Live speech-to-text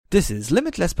This is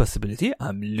Limitless Possibility.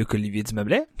 I'm Luc-Olivier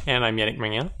Dumeuble. And I'm Yannick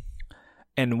Magnan.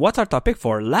 And what's our topic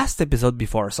for last episode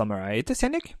before summer hiatus,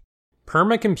 Yannick?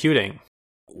 Permacomputing.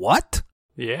 What?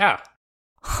 Yeah.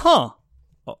 Huh.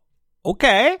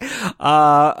 Okay.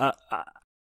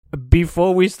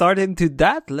 Before we start into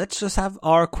that, let's just have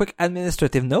our quick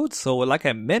administrative notes. So, like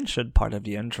I mentioned, part of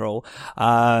the intro,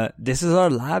 this is our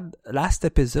last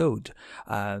episode.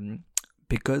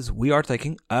 Because we are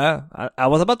taking I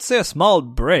was about to say a small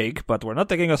break, but we're not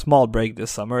taking a small break this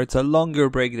summer. It's a longer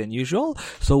break than usual.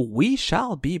 So we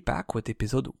shall be back with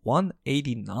episode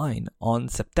 189 on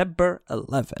September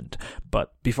 11th.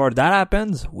 But before that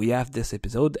happens, we have this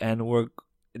episode and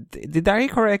did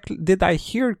I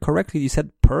hear correctly? You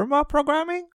said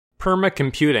programming?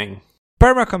 Permacomputing.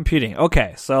 Permacomputing.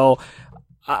 Okay. So,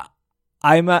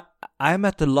 I'm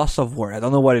at the loss of word. I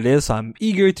don't know what it is, so I'm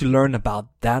eager to learn about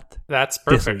that. That's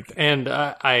perfect. And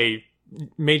I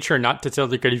made sure not to tell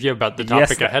Luc-Olivier about the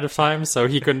topic ahead of time, so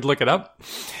he couldn't look it up.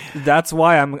 That's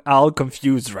why I'm all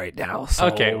confused right now. So.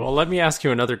 Okay, well, let me ask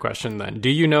you another question then. Do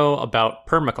you know about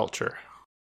permaculture?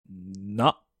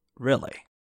 Not really.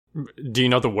 Do you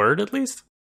know the word at least?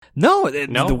 No,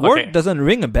 the word doesn't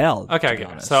ring a bell. Okay.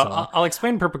 So I'll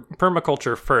explain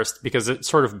permaculture first because it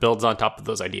sort of builds on top of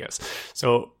those ideas.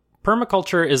 So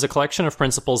permaculture is a collection of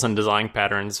principles and design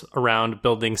patterns around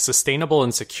building sustainable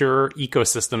and secure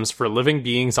ecosystems for living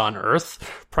beings on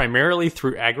Earth, primarily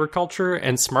through agriculture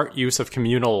and smart use of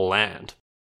communal land.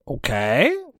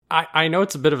 Okay. I know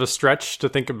it's a bit of a stretch to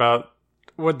think about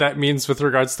what that means with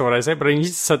regards to what I say, but I need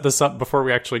to set this up before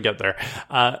we actually get there.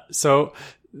 So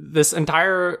this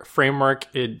entire framework,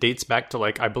 it dates back to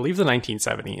I believe the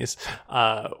 1970s.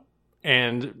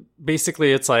 And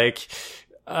basically it's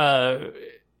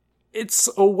it's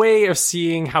a way of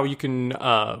seeing how you can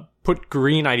put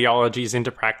green ideologies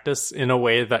into practice in a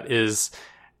way that is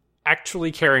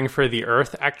actually caring for the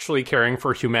earth, actually caring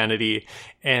for humanity,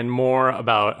 and more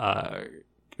about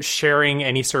sharing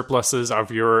any surpluses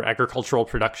of your agricultural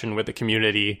production with the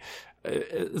community.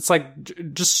 It's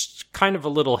just kind of a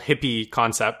little hippie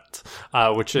concept,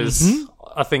 which is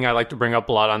a thing I like to bring up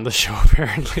a lot on the show,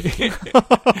 apparently.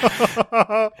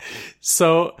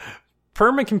 So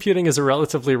permacomputing is a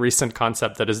relatively recent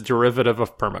concept that is derivative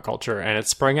of permaculture, and it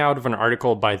sprang out of an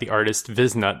article by the artist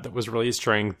Viznut that was released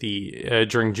during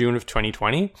June of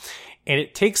 2020. And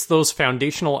it takes those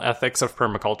foundational ethics of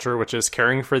permaculture, which is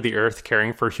caring for the earth,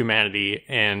 caring for humanity,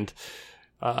 and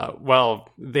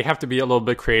they have to be a little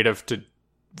bit creative to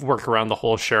work around the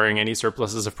whole sharing any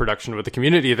surpluses of production with the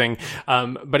community thing.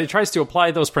 But it tries to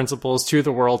apply those principles to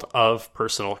the world of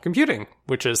personal computing,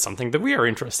 which is something that we are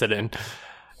interested in.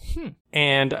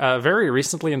 And very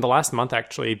recently, in the last month,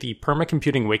 actually, the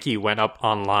Permacomputing Wiki went up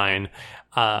online,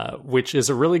 which is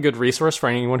a really good resource for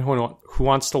anyone who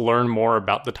wants to learn more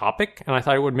about the topic. And I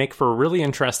thought it would make for a really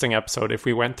interesting episode if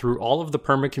we went through all of the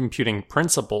permacomputing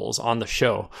principles on the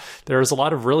show. There's a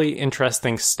lot of really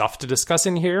interesting stuff to discuss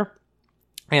in here.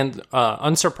 And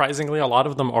unsurprisingly, a lot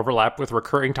of them overlap with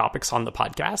recurring topics on the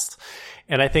podcast.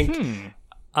 And I think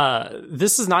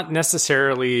this is not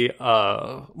necessarily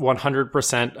a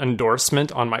 100%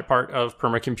 endorsement on my part of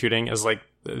permacomputing as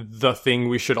the thing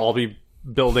we should all be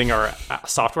building our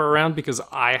software around, because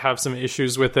I have some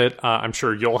issues with it. I'm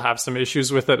sure you'll have some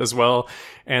issues with it as well.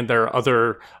 And there's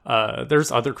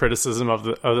other criticism of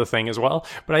the thing as well.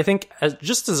 But I think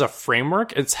just as a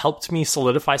framework, it's helped me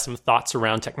solidify some thoughts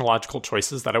around technological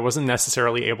choices that I wasn't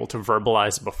necessarily able to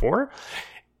verbalize before.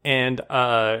 And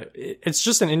it's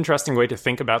just an interesting way to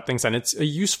think about things, and it's a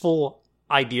useful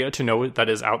idea to know that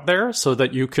is out there so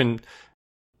that you can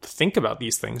think about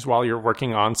these things while you're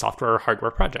working on software or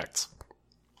hardware projects.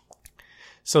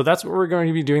 So that's what we're going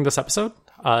to be doing this episode.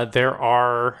 There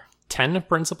are 10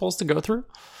 principles to go through.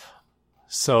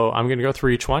 So I'm going to go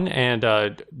through each one,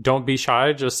 and don't be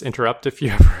shy. Just interrupt if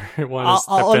you ever want to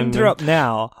step in. I'll interrupt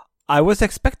now. I was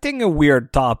expecting a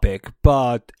weird topic,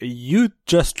 but you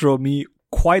just threw me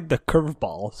quite the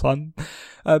curveball. So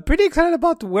I'm pretty excited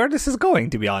about where this is going,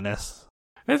 to be honest.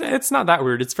 It's not that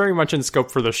weird. It's very much in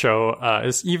scope for the show.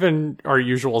 It's even our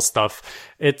usual stuff.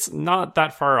 It's not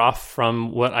that far off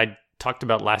from what I talked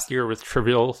about last year with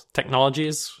trivial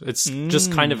technologies. It's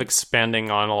just kind of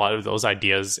expanding on a lot of those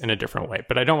ideas in a different way,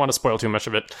 but I don't want to spoil too much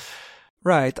of it.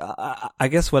 Right. I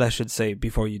guess what I should say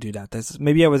before you do that is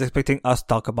maybe I was expecting us to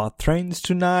talk about trains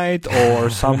tonight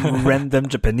or some random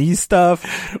Japanese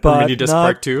stuff. But Mini Disc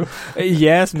Part 2.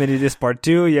 Yes, Mini Disc Part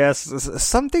 2. Yes,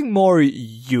 something more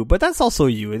you, but that's also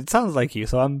you. It sounds like you,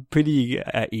 so I'm pretty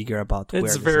eager about where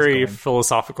this is going. It's very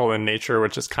philosophical in nature,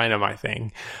 which is kind of my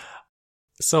thing.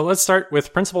 So let's start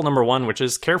with principle number 1, which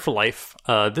is care for life.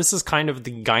 This is kind of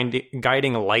the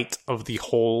guiding light of the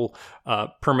whole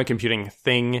permacomputing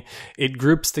thing. It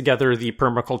groups together the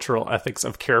permacultural ethics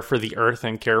of care for the earth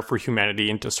and care for humanity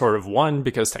into sort of one,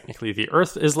 because technically the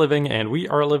earth is living and we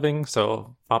are living.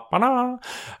 So,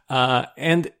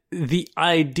 and the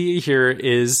idea here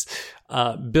is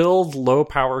build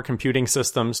low-power computing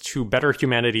systems to better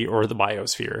humanity or the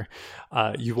biosphere.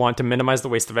 You want to minimize the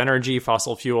waste of energy,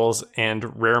 fossil fuels,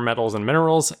 and rare metals and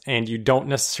minerals, and you don't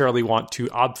necessarily want to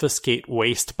obfuscate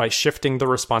waste by shifting the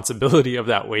responsibility of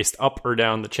that waste up or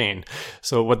down the chain.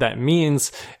 So what that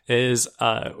means is,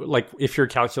 like if you're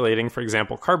calculating, for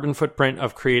example, carbon footprint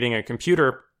of creating a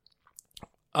computer,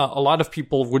 a lot of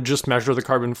people would just measure the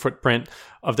carbon footprint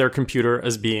of their computer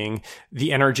as being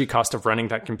the energy cost of running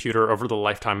that computer over the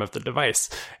lifetime of the device.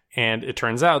 And it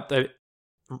turns out that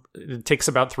it takes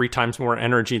about 3 times more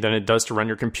energy than it does to run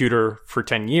your computer for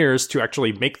 10 years to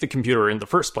actually make the computer in the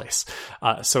first place.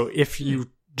 So if you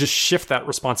just shift that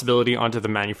responsibility onto the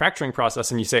manufacturing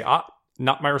process and you say,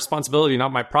 not my responsibility,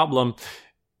 not my problem,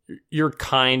 you're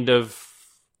kind of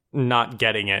not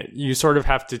getting it. You sort of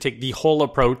have to take the whole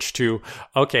approach to,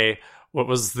 okay, what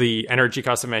was the energy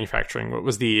cost of manufacturing? What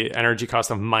was the energy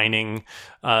cost of mining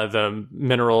the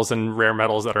minerals and rare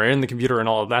metals that are in the computer and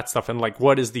all of that stuff? And like,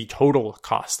 what is the total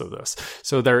cost of this?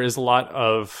 So there is a lot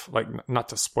of, like, not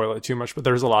to spoil it too much, but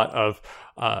there's a lot of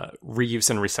reuse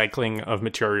and recycling of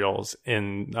materials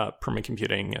in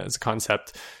permacomputing as a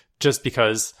concept, just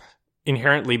because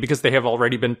inherently, because they have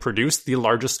already been produced, the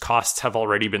largest costs have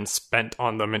already been spent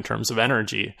on them in terms of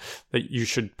energy, that you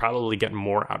should probably get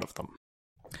more out of them.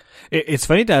 It's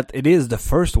funny that it is the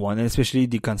first one, and especially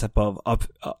the concept of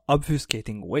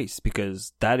obfuscating waste,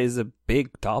 because that is a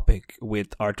big topic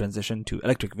with our transition to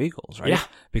electric vehicles, right? Yeah.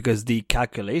 Because the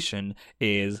calculation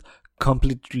is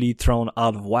completely thrown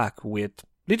out of whack with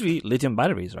literally lithium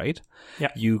batteries, right? Yeah.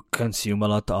 You consume a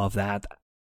lot of that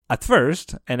at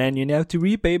first, and then you have to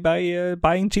repay by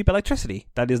buying cheap electricity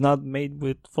that is not made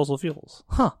with fossil fuels.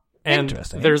 And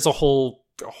interesting. There's a whole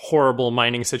horrible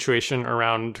mining situation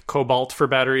around cobalt for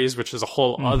batteries, which is a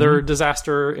whole other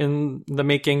disaster in the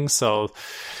making. So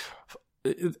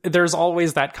there's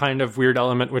always that kind of weird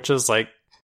element, which is like,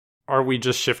 are we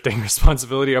just shifting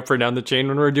responsibility up or down the chain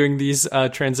when we're doing these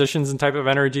transitions and type of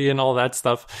energy and all that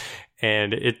stuff?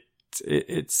 And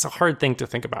it's a hard thing to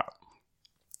think about.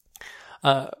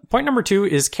 Point number 2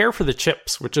 is care for the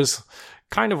chips, which is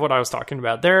kind of what I was talking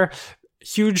about there.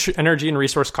 Huge energy and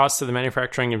resource costs to the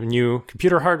manufacturing of new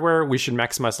computer hardware. We should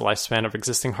maximize the lifespan of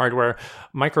existing hardware.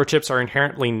 Microchips are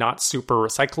inherently not super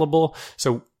recyclable,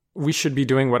 so we should be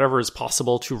doing whatever is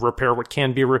possible to repair what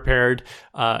can be repaired.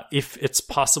 If it's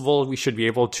possible, we should be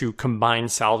able to combine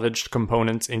salvaged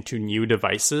components into new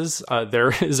devices.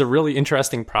 There is a really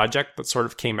interesting project that sort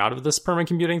of came out of this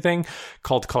permacomputing thing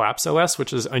called CollapseOS,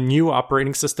 which is a new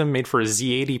operating system made for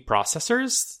Z80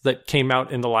 processors that came out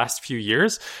in the last few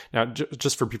years. Now,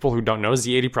 just for people who don't know,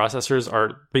 Z80 processors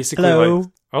are basically like...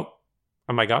 Oh,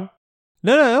 am I gone?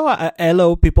 No.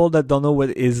 Hello, people that don't know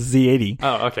what is Z80.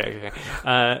 Oh, okay.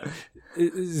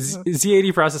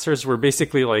 Z80 processors were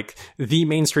basically like the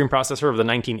mainstream processor of the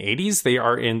 1980s. They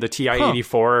are in the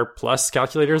TI-84 Plus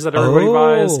calculators that everybody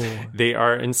buys. They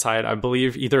are inside, I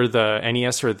believe, either the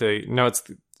NES or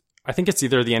I think it's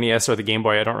either the NES or the Game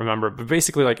Boy. I don't remember. But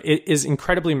basically, like, it is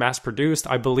incredibly mass produced.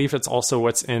 I believe it's also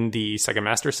what's in the Sega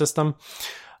Master System.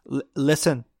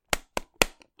 Listen.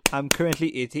 I'm currently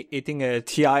eating a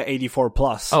TI-84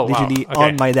 Plus, literally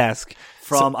on my desk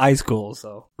from high school.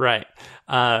 So right.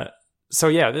 So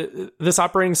yeah, this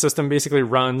operating system basically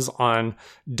runs on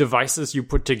devices you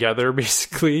put together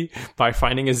basically by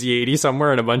finding a Z80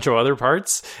 somewhere and a bunch of other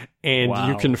parts. And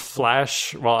you can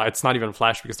flash, well, it's not even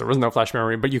flash because there was no flash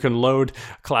memory, but you can load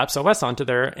CollapseOS onto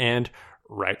there and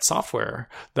write software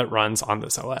that runs on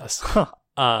this OS.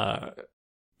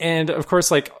 And of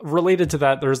course, like, related to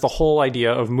that, there's the whole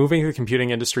idea of moving the computing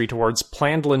industry towards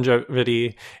planned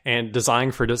longevity and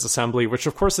design for disassembly, which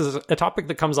of course is a topic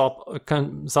that comes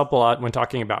up a lot when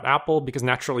talking about Apple, because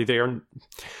naturally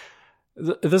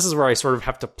this is where I sort of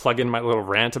have to plug in my little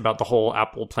rant about the whole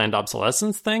Apple planned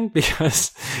obsolescence thing,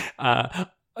 because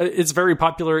it's very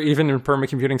popular even in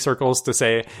permacomputing circles to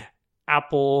say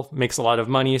Apple makes a lot of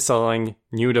money selling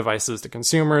new devices to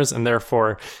consumers, and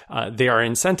therefore they are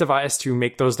incentivized to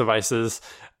make those devices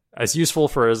as useful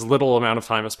for as little amount of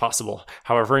time as possible.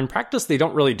 However, in practice, they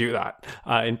don't really do that.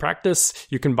 In practice,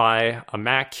 you can buy a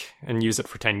Mac and use it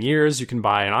for 10 years. You can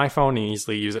buy an iPhone and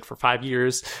easily use it for 5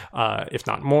 years, if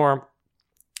not more.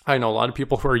 I know a lot of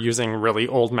people who are using really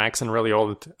old Macs and really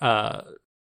old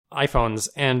iPhones,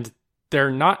 and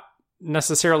they're not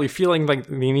necessarily feeling like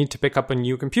they need to pick up a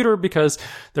new computer because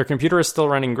their computer is still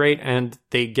running great and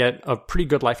they get a pretty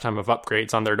good lifetime of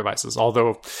upgrades on their devices.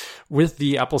 Although with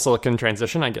the Apple Silicon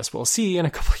transition, I guess we'll see in a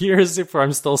couple of years if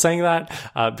I'm still saying that,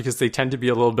 because they tend to be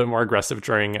a little bit more aggressive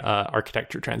during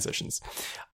architecture transitions.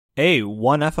 Hey,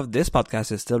 1/2 of this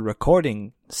podcast is still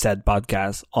recording said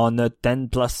podcast on a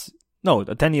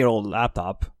 10-year-old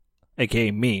laptop.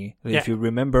 AKA me. If you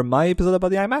remember my episode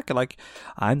about the iMac, like,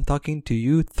 I'm talking to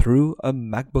you through a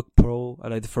MacBook Pro,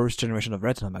 like the first generation of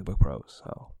Retina MacBook Pro.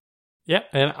 So yeah,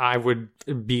 and I would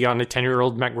be on a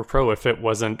 10-year-old MacBook Pro if it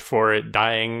wasn't for it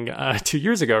dying 2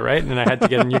 years ago, right? And I had to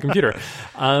get a new computer.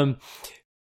 I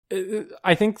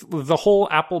think the whole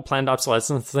Apple planned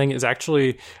obsolescence thing is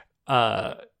actually,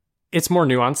 it's more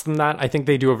nuanced than that. I think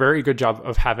they do a very good job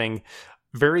of having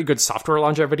very good software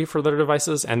longevity for their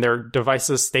devices, and their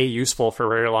devices stay useful for a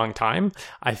very long time.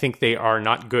 I think they are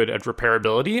not good at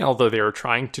repairability, although they are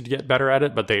trying to get better at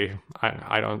it, but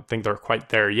I don't think they're quite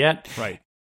there yet. Right.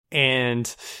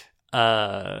 And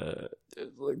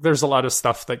there's a lot of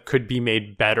stuff that could be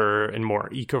made better and more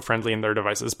eco-friendly in their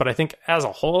devices. But I think as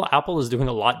a whole, Apple is doing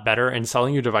a lot better and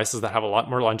selling you devices that have a lot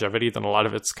more longevity than a lot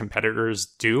of its competitors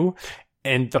do.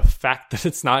 And the fact that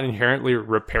it's not inherently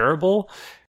repairable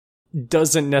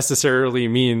doesn't necessarily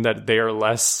mean that they are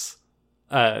less,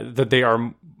 that they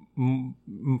are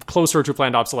closer to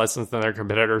planned obsolescence than their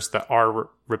competitors that are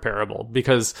repairable.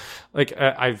 Because, like,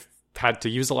 I've had to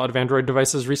use a lot of Android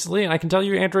devices recently, and I can tell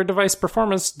you Android device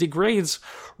performance degrades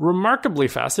remarkably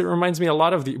fast. It reminds me a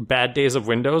lot of the bad days of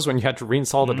Windows when you had to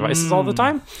reinstall the devices all the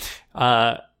time.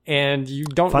 And you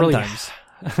don't Fun really... times.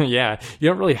 Yeah, you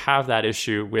don't really have that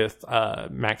issue with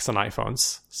Macs and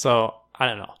iPhones. So, I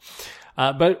don't know.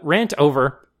 But rant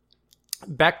over.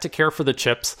 Back to care for the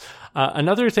chips.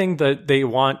 Another thing that they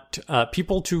want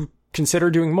people to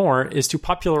consider doing more is to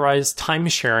popularize time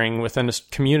sharing within a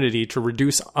community to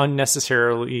reduce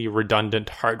unnecessarily redundant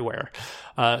hardware.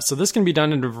 So this can be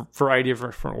done in a variety of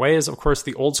different ways. Of course,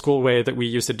 the old school way that we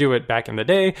used to do it back in the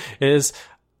day is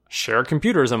share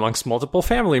computers amongst multiple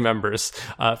family members.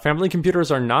 Family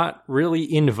computers are not really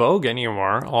in vogue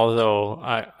anymore, although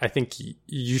I think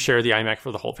you share the iMac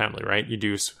for the whole family, right? You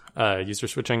do user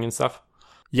switching and stuff?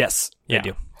 Yes, I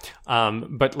do.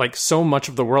 But like so much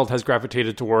of the world has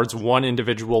gravitated towards one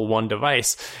individual, one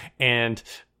device, and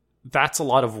that's a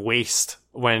lot of waste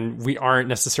when we aren't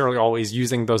necessarily always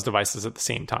using those devices at the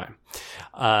same time.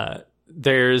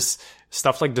 There's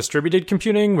stuff like distributed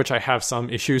computing, which I have some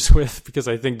issues with because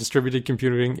I think distributed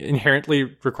computing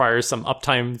inherently requires some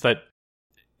uptime that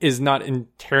is not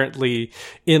inherently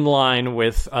in line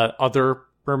with other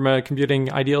Burma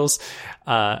computing ideals.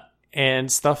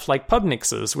 And stuff like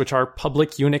PubNixes, which are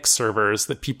public Unix servers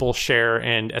that people share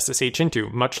and SSH into,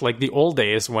 much like the old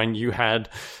days when you had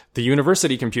the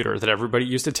university computer that everybody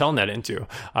used to telnet into.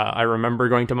 I remember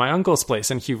going to my uncle's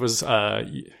place, and he was at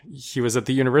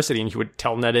the university, and he would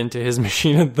telnet into his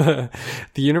machine at the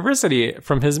university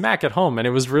from his Mac at home, and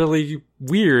it was really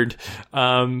weird.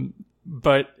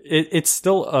 But it's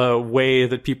still a way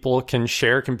that people can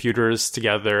share computers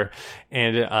together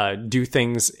and do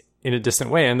things in a distant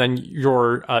way. And then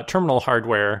your terminal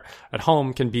hardware at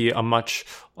home can be a much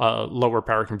lower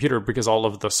power computer because all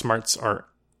of the smarts are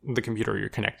the computer you're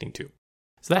connecting to.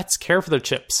 So that's care for the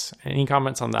chips. Any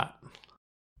comments on that?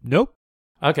 Nope.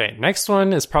 Okay, next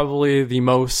one is probably the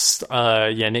most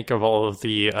Yannick of all of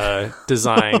the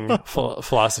design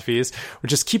philosophies,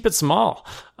 which is keep it small.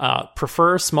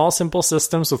 Prefer small, simple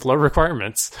systems with low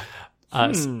requirements.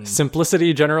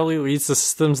 Simplicity generally leads to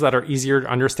systems that are easier to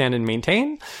understand and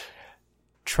maintain.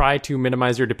 Try to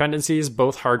minimize your dependencies,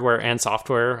 both hardware and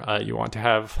software. You want to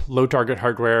have low target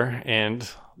hardware and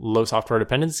low software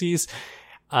dependencies.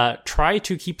 Try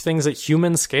to keep things at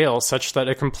human scale such that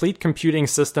a complete computing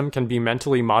system can be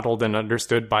mentally modeled and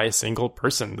understood by a single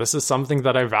person. This is something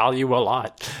that I value a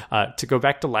lot. To go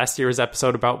back to last year's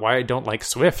episode about why I don't like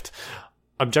Swift,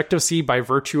 Objective-C, by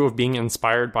virtue of being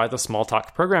inspired by the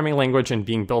Smalltalk programming language and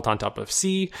being built on top of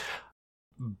C,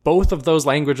 both of those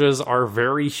languages are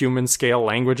very human scale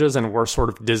languages and were sort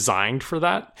of designed for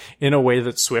that in a way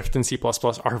that Swift and C++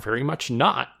 are very much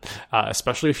not.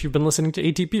 Especially if you've been listening to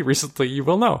ATP recently, you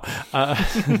will know.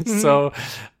 So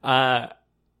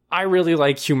I really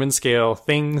like human scale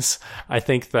things. I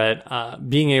think that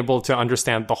being able to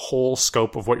understand the whole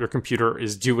scope of what your computer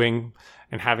is doing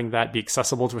and having that be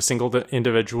accessible to a single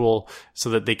individual so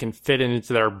that they can fit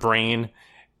into their brain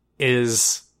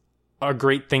is a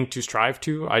great thing to strive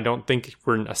to. I don't think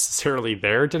we're necessarily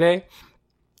there today,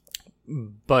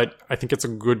 but I think it's a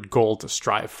good goal to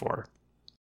strive for.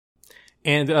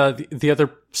 And the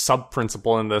other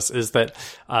sub-principle in this is that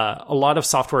a lot of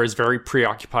software is very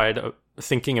preoccupied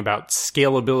thinking about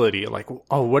scalability. Like,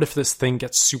 oh, what if this thing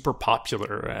gets super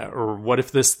popular? Or what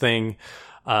if this thing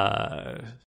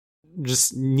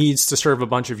just needs to serve a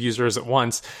bunch of users at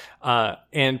once?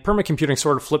 And permacomputing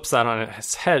sort of flips that on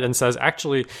its head and says,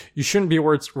 actually, you shouldn't be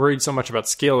worried so much about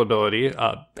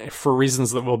scalability for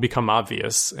reasons that will become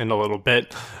obvious in a little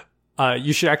bit.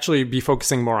 You should actually be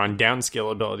focusing more on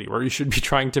downscalability, where you should be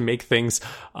trying to make things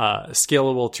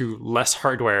scalable to less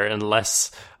hardware and less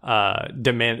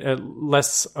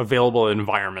less available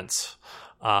environments,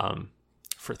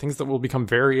 for things that will become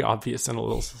very obvious in a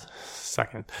little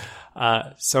second.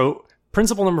 So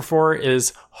principle number 4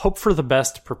 is hope for the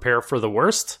best, prepare for the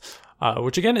worst.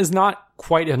 Which again is not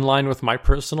quite in line with my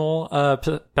personal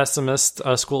pessimist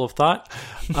school of thought.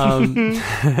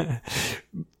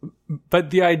 But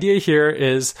the idea here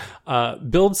is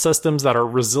build systems that are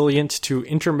resilient to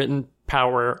intermittent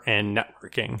power and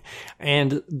networking.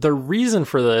 And the reason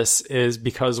for this is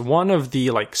because one of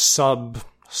the sub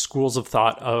schools of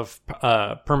thought of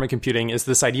permacomputing is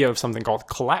this idea of something called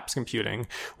collapse computing,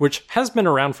 which has been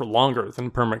around for longer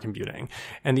than permacomputing.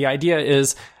 And the idea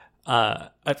is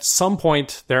at some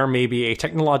point there may be a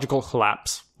technological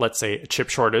collapse, let's say a chip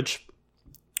shortage,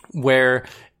 where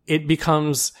it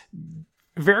becomes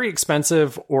very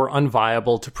expensive or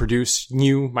unviable to produce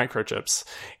new microchips.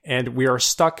 And we are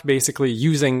stuck basically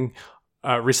using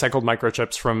recycled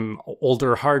microchips from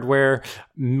older hardware.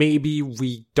 Maybe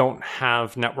we don't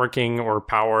have networking or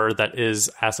power that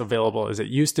is as available as it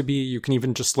used to be. You can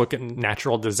even just look at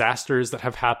natural disasters that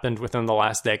have happened within the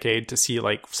last decade to see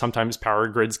sometimes power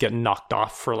grids get knocked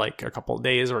off for a couple of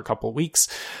days or a couple of weeks.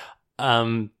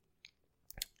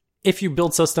 If you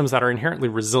build systems that are inherently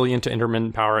resilient to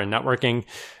intermittent power and networking,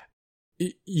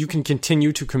 you can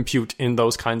continue to compute in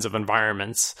those kinds of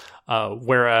environments,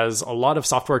 whereas a lot of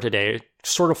software today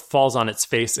sort of falls on its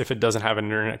face if it doesn't have an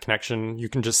internet connection. You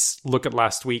can just look at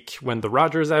last week when the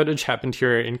Rogers outage happened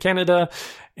here in Canada,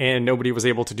 and nobody was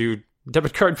able to do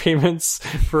debit card payments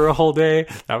for a whole day.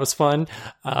 That was fun.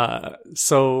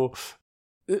 So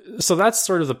that's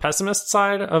sort of the pessimist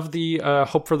side of the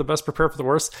hope for the best, prepare for the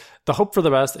worst. The hope for the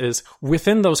best is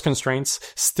within those constraints,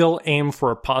 still aim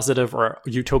for a positive or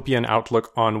utopian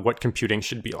outlook on what computing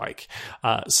should be like.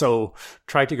 So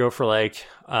try to go for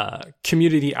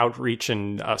community outreach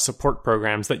and support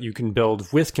programs that you can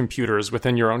build with computers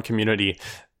within your own community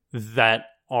that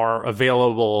are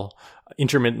available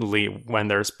intermittently when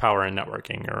there's power and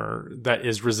networking, or that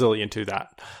is resilient to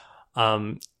that.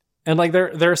 And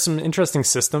there are some interesting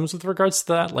systems with regards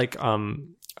to that.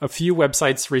 A few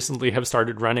websites recently have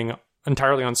started running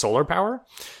entirely on solar power.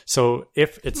 So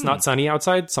if it's not sunny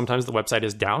outside, sometimes the website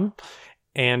is down.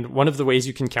 And one of the ways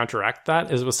you can counteract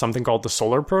that is with something called the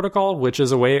Solar Protocol, which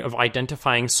is a way of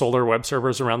identifying solar web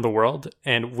servers around the world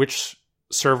and which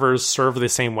servers serve the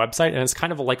same website. And it's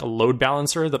kind of like a load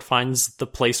balancer that finds the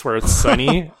place where it's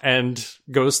sunny and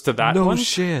goes to that one. No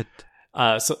shit.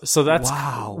 So that's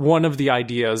one of the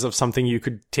ideas of something you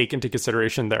could take into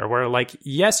consideration there, where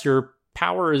yes, your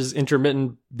power is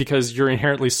intermittent because you're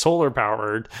inherently solar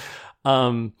powered,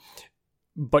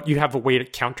 but you have a way to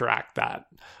counteract that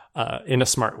in a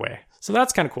smart way. So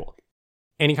that's kind of cool.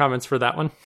 Any comments for that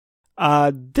one?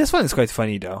 This one is quite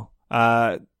funny though.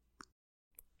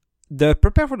 The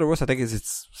prepare for the worst, I think, is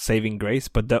its saving grace,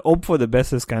 but the hope for the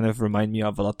best is kind of remind me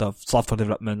of a lot of software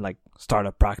development,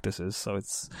 startup practices. So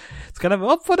it's kind of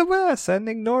hope for the best and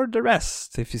ignore the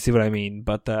rest, if you see what I mean.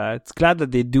 But it's glad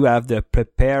that they do have the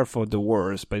prepare for the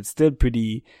worst, but it's still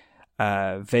pretty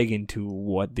vague into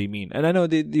what they mean. And I know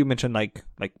you mentioned like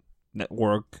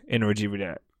network, energy,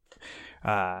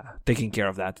 taking care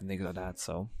of that and things like that.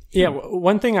 So. Yeah,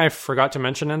 one thing I forgot to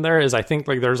mention in there is I think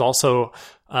there's also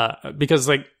because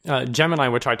Gemini,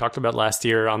 which I talked about last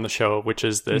year on the show, which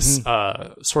is this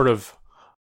sort of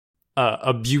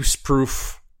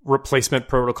abuse-proof replacement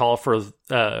protocol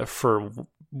for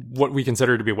what we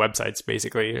consider to be websites.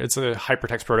 Basically, it's a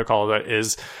hypertext protocol that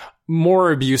is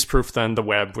more abuse-proof than the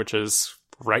web, which is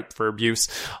ripe for abuse.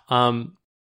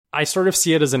 I sort of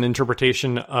see it as an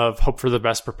interpretation of hope for the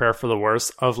best, prepare for the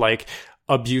worst, of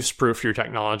abuse-proof your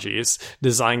technologies,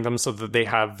 design them so that they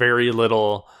have very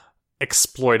little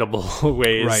exploitable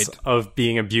ways of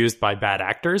being abused by bad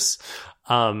actors.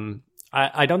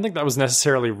 I don't think that was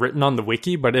necessarily written on the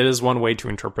wiki, but it is one way to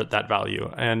interpret that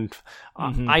value. And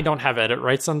I don't have edit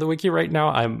rights on the wiki right now.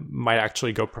 I might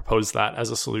actually go propose that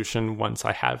as a solution once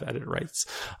I have edit rights.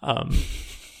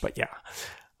 But yeah.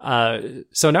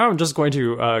 So now I'm just going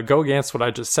to go against what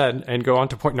I just said and go on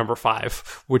to point number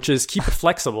 5, which is keep it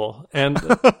flexible. And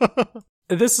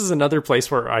this is another place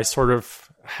where I sort of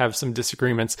have some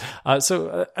disagreements.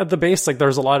 So at the base, like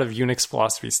there's a lot of Unix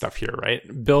philosophy stuff here, right?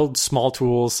 Build small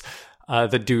tools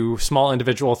that do small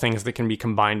individual things that can be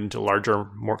combined into larger,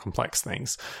 more complex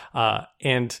things.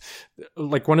 And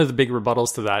like one of the big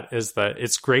rebuttals to that is that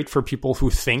it's great for people who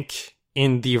think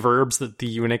in the verbs that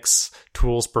the Unix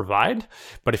tools provide.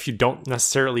 But if you don't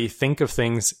necessarily think of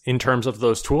things in terms of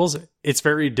those tools, it's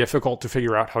very difficult to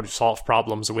figure out how to solve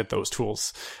problems with those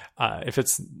tools if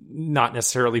it's not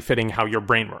necessarily fitting how your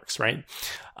brain works, right?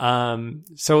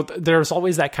 So there's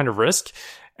always that kind of risk.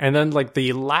 And then like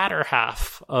the latter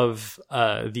half of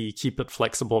the keep it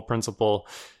flexible principle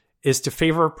is to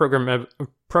favor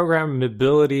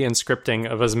programmability and scripting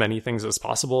of as many things as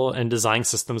possible and design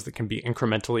systems that can be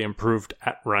incrementally improved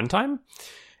at runtime.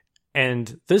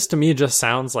 And this to me just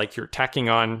sounds like you're tacking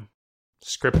on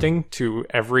scripting to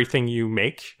everything you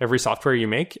make, every software you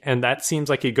make. And that seems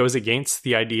like it goes against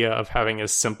the idea of having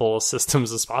as simple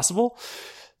systems as possible.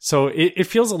 So it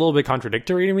feels a little bit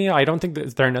contradictory to me. I don't think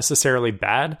that they're necessarily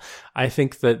bad. I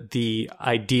think that the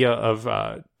idea of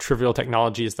trivial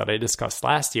technologies that I discussed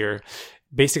last year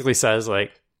basically says,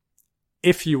 like,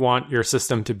 if you want your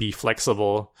system to be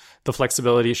flexible, the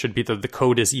flexibility should be that the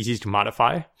code is easy to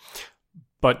modify,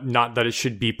 but not that it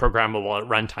should be programmable at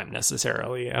runtime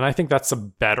necessarily. And I think that's a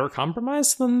better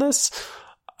compromise than this.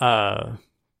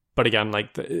 But again,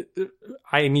 like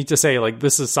I need to say, like,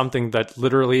 this is something that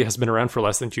literally has been around for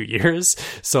less than 2 years.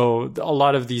 So a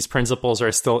lot of these principles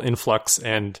are still in flux,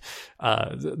 and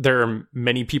there are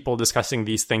many people discussing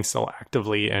these things still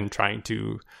actively and trying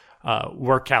to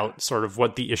work out sort of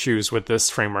what the issues with this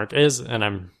framework is. And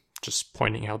I'm just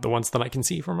pointing out the ones that I can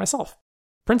see for myself.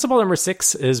 Principle number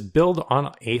 6 is build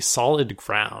on a solid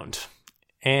ground.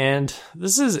 And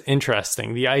this is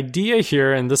interesting. The idea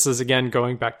here, and this is again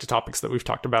going back to topics that we've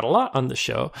talked about a lot on the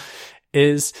show,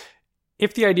 is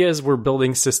if the idea is we're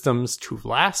building systems to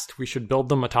last, we should build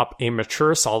them atop a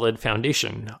mature, solid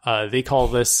foundation. They call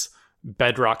this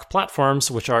bedrock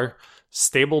platforms, which are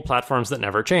stable platforms that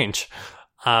never change.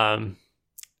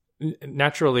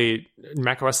 Naturally,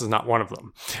 macOS is not one of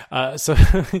them. So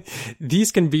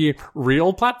these can be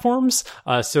real platforms.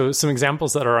 So some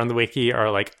examples that are on the wiki are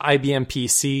like IBM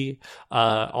PC,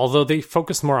 although they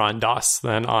focus more on DOS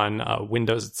than on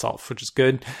Windows itself, which is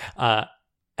good.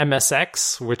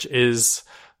 MSX, which is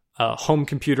a home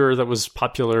computer that was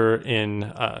popular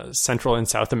in Central and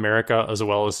South America as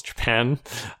well as Japan,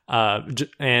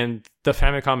 and the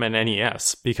Famicom and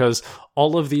NES, because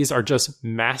all of these are just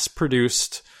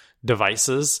mass-produced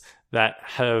devices that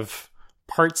have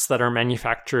parts that are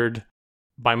manufactured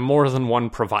by more than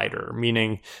one provider,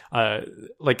 meaning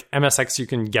like MSX, you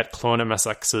can get clone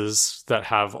MSXs that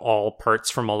have all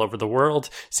parts from all over the world.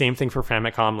 Same thing for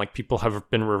Famicom. Like people have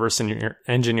been reverse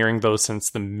engineering those since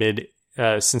the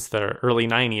early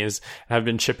 90s, and have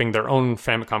been shipping their own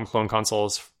Famicom clone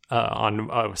consoles on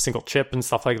a single chip and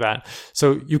stuff like that.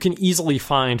 So you can easily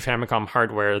find Famicom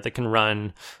hardware that can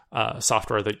run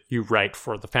software that you write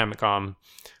for the Famicom.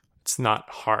 It's not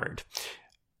hard.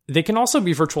 They can also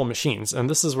be virtual machines. And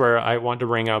this is where I want to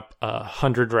bring up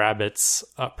 100 Rabbits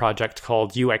project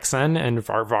called UXN and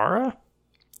Varvara.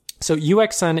 So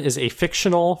UXN is a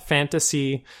fictional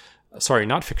fantasy, sorry,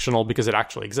 not fictional because it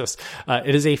actually exists.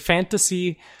 It is a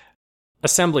fantasy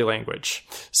assembly language.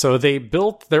 So they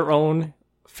built their own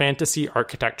fantasy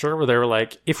architecture where they were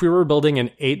like, if we were building an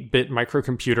 8-bit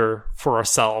microcomputer for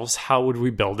ourselves, how would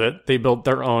we build it? They built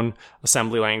their own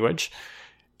assembly language.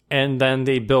 And then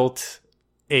they built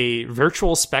a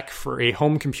virtual spec for a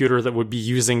home computer that would be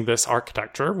using this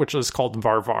architecture, which is called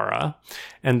Varvara.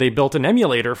 And they built an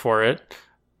emulator for it,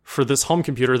 for this home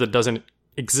computer that doesn't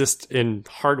exist in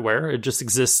hardware. It just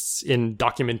exists in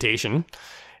documentation.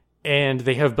 And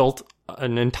they have built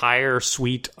an entire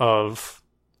suite of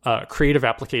creative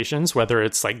applications, whether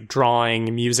it's like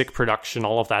drawing, music production,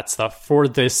 all of that stuff for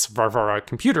this Varvara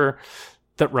computer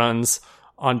that runs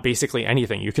on basically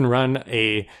anything. You can run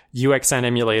a UXN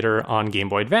emulator on Game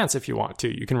Boy Advance if you want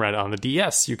to. You can run it on the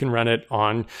DS. You can run it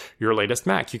on your latest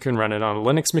Mac. You can run it on a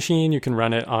Linux machine. You can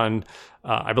run it on,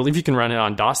 I believe you can run it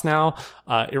on DOS now.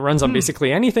 It runs on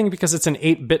basically anything because it's an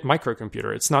 8-bit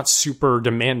microcomputer. It's not super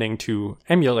demanding to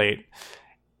emulate.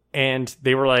 And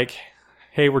they were like,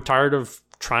 hey, we're tired of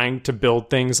trying to build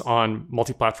things on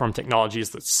multi-platform technologies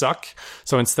that suck.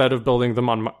 So instead of building them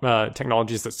on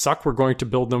technologies that suck, we're going to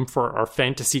build them for our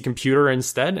fantasy computer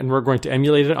instead, and we're going to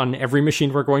emulate it on every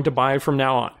machine we're going to buy from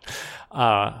now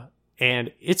on.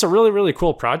 And it's a really, really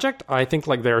cool project. I think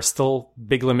like there are still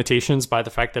big limitations by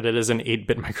the fact that it is an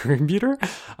 8-bit microcomputer.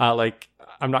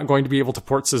 I'm not going to be able to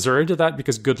port Caesura to that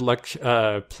because good luck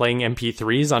playing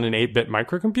MP3s on an 8-bit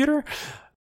microcomputer.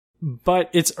 But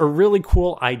it's a really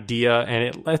cool idea, and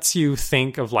it lets you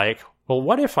think of like, well,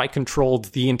 what if I controlled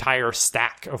the entire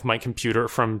stack of my computer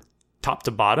from top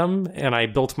to bottom, and I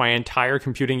built my entire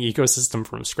computing ecosystem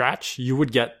from scratch? You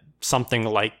would get something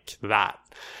like that.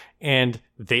 And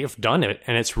they've done it,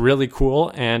 and it's really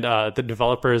cool. And the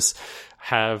developers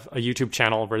have a YouTube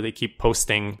channel where they keep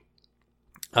posting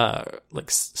like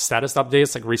status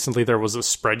updates. Like recently there was a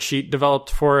spreadsheet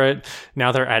developed for it.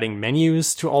 Now they're adding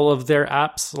menus to all of their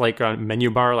apps, like a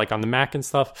menu bar, like on the Mac and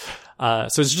stuff.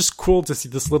 So it's just cool to see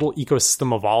this little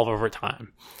ecosystem evolve over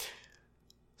time.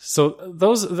 So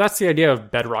that's the idea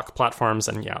of Bedrock platforms.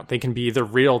 And yeah, they can be either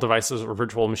real devices or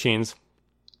virtual machines.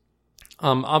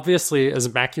 Obviously,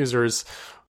 as Mac users,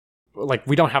 like,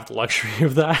 we don't have the luxury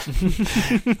of that.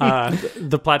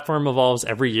 The platform evolves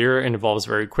every year and evolves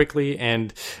very quickly,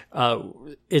 and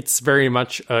it's very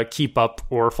much a keep up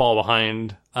or fall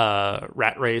behind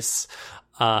rat race.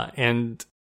 And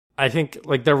I think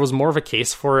like there was more of a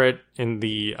case for it in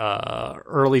the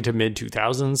early to mid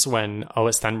 2000s when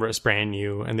OS X was brand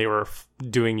new and they were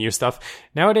doing new stuff.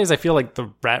 Nowadays, I feel like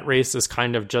the rat race is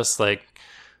kind of just like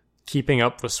keeping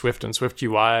up with Swift and Swift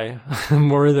UI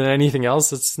more than anything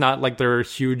else. It's not like there are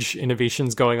huge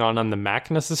innovations going on the Mac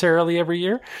necessarily every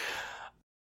year.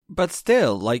 But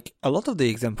still, like a lot of the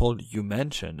example you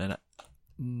mentioned,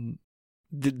 and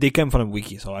they come from a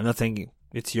wiki, so I'm not saying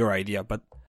it's your idea, but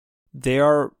they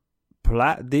are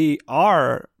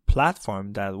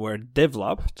platforms that were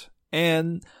developed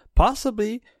and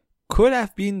possibly could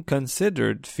have been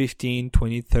considered 15,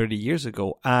 20, 30 years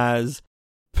ago as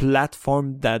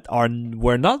platforms that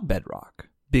were not Bedrock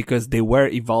because they were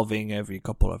evolving every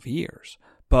couple of years.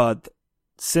 But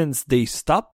since they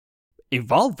stopped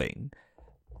evolving,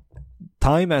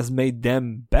 time has made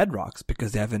them Bedrocks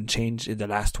because they haven't changed in the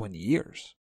last 20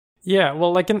 years. Yeah,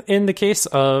 well, like in the case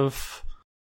of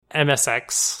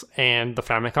MSX and the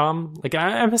Famicom, like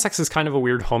MSX is kind of a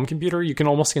weird home computer. You can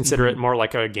almost consider it more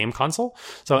like a game console.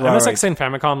 So MSX and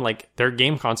Famicom, like they're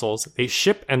game consoles. They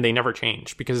ship and they never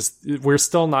change because we're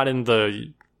still not in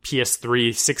the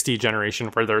PS3 60 generation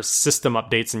where there's system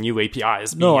updates and new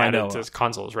APIs being added to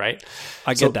consoles, right?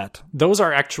 I get that. Those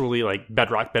are actually like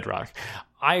Bedrock.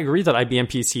 I agree that IBM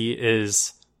PC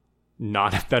is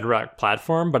not a Bedrock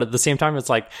platform, but at the same time, it's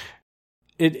like,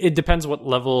 It depends what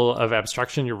level of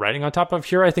abstraction you're writing on top of.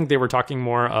 Here, I think they were talking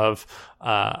more of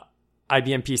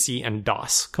IBM PC and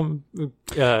DOS.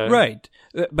 Right.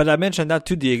 But I mentioned that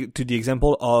to the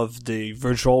example of the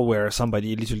virtual where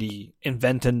somebody literally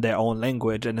invented their own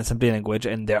language, an assembly language,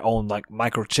 and their own like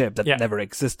microchip that never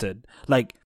existed.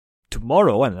 Like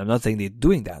tomorrow, and I'm not saying they're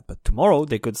doing that, but tomorrow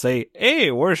they could say, hey,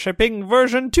 we're shipping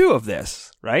version 2 of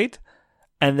this, right?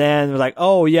 And then we're like,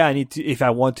 oh yeah, I need to, if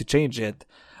I want to change it,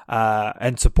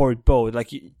 and support both.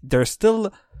 Like there's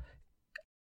still,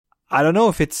 I don't know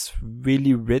if it's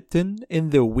really written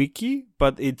in the wiki,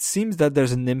 but it seems that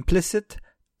there's an implicit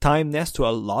timeness to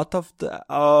a lot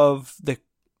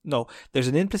there's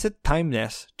an implicit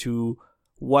timeness to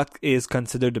what is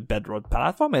considered a Bedrock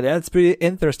platform, and that's pretty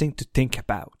interesting to think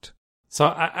about.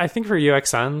 So I think for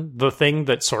UXN, the thing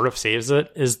that sort of saves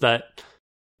it is that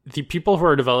the people who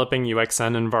are developing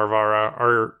UXN and Varvara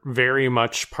are very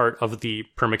much part of the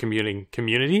permacomputing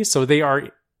community. So they are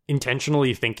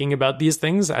intentionally thinking about these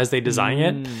things as they design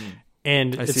it.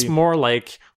 And it's more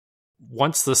like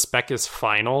once the spec is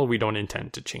final, we don't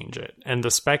intend to change it. And the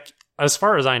spec, as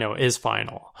far as I know, is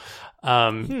final.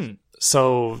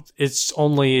 So it's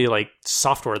only like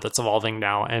software that's evolving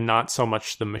now and not so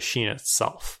much the machine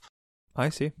itself. I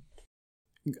see.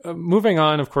 Moving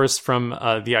on, of course, from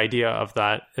the idea of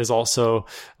that is also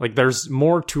like there's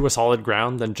more to a solid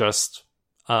ground than just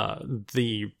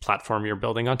the platform you're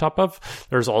building on top of.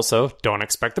 There's also don't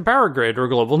expect the power grid or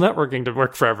global networking to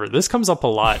work forever. This comes up a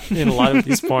lot in a lot of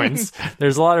these points.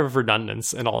 There's a lot of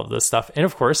redundance in all of this stuff. And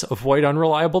of course, avoid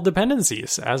unreliable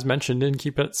dependencies, as mentioned in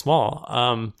Keep It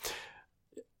Small.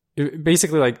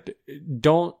 Basically, like,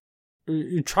 don't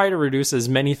try to reduce as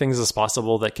many things as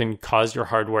possible that can cause your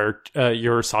hardware,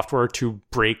 your software to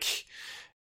break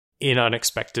in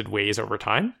unexpected ways over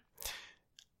time.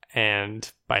 And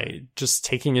by just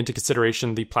taking into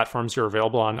consideration the platforms you're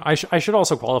available on, I should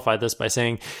also qualify this by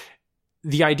saying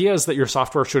the idea is that your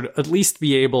software should at least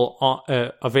be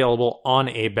available on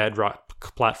a Bedrock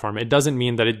platform. It doesn't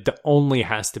mean that it only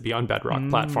has to be on Bedrock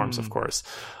platforms, of course.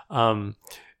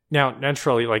 Now,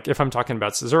 naturally, like if I'm talking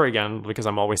about Caesura again, because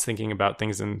I'm always thinking about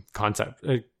things in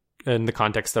the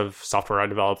context of software I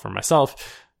develop for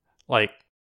myself, like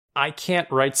I can't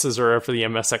write Caesura for the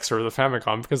MSX or the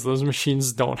Famicom because those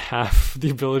machines don't have the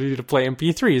ability to play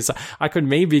MP3s. I could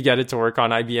maybe get it to work on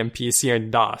IBM PC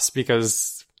and DOS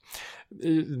because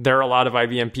there are a lot of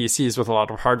IBM PCs with a lot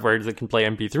of hardware that can play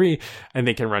MP3 and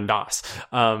they can run DOS.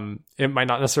 It might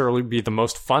not necessarily be the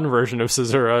most fun version of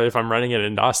Caesura if I'm running it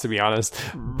in DOS, to be honest,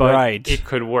 but it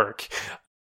could work.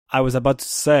 I was about to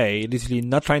say, literally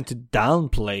not trying to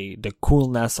downplay the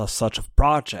coolness of such a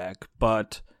project,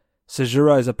 but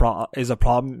Caesura is a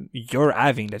problem you're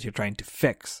having that you're trying to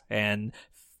fix, and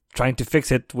trying to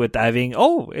fix it with having,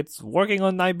 it's working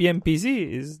on IBM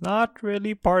PC is not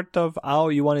really part of how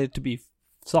you want it to be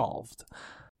solved.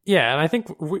 Yeah, and I think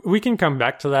we can come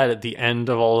back to that at the end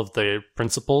of all of the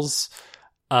principles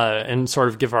and sort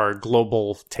of give our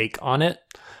global take on it.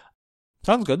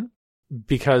 Sounds good.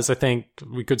 Because I think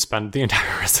we could spend the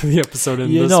entire rest of the episode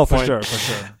in this point. For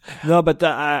sure. No, but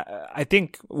I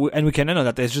think, and we can end on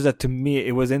that, it's just that to me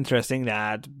it was interesting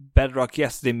that Bedrock,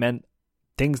 yes, they meant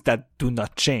things that do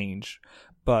not change,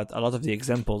 but a lot of the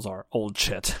examples are old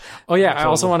shit. Oh yeah, I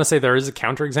also want to say there is a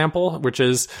counterexample, which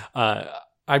is,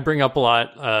 I bring up a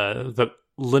lot that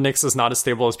Linux is not as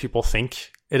stable as people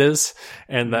think it is,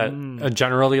 and that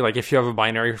generally, like if you have a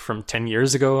binary from 10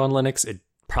 years ago on Linux, it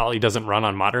probably doesn't run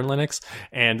on modern Linux,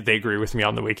 and they agree with me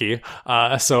on the wiki.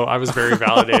 So I was very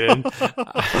validated.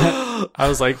 I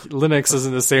was like, Linux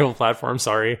isn't a stable platform,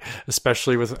 sorry,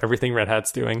 especially with everything Red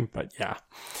Hat's doing, but yeah.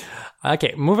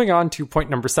 Okay, moving on to point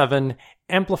number 7,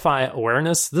 amplify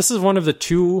awareness. This is one of the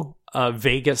two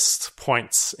vaguest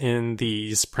points in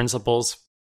these principles.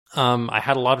 I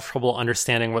had a lot of trouble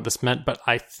understanding what this meant, but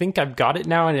I think I've got it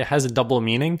now, and it has a double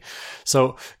meaning.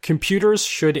 So computers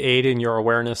should aid in your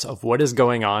awareness of what is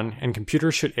going on, and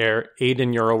computers should aid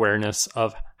in your awareness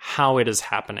of how it is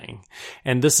happening.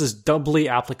 And this is doubly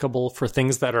applicable for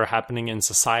things that are happening in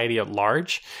society at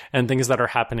large and things that are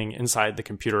happening inside the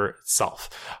computer itself.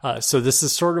 So this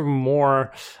is sort of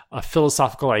more a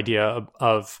philosophical idea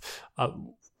of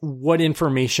what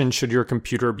information should your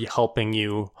computer be helping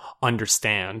you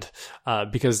understand?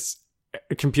 Because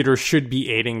a computer should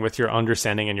be aiding with your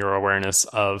understanding and your awareness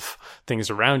of things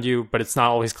around you, but it's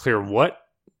not always clear what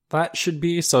that should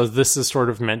be. So this is sort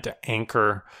of meant to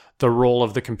anchor the role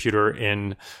of the computer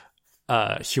in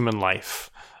human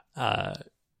life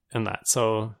and that.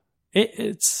 So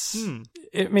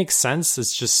it makes sense.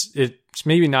 It's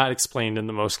maybe not explained in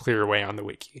the most clear way on the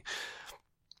wiki.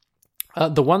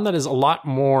 The one that is a lot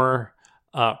more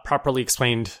properly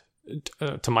explained,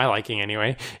 to my liking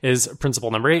anyway, is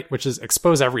principle number 8, which is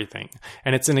expose everything.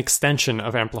 And it's an extension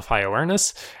of amplify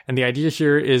awareness. And the idea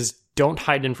here is don't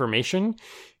hide information.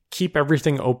 Keep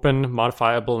everything open,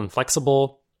 modifiable, and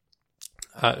flexible.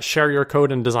 Share your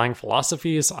code and design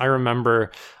philosophies. I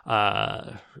remember,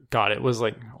 it was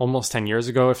like almost 10 years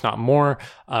ago, if not more.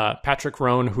 Patrick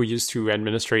Rohn, who used to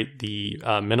administrate the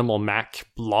Minimal Mac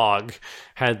blog,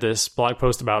 had this blog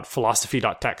post about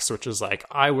philosophy.txt, which is like,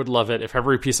 I would love it if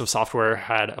every piece of software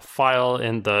had a file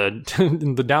in the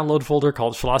in the download folder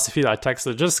called philosophy.txt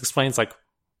that just explains like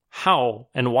how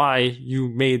and why you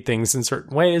made things in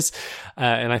certain ways.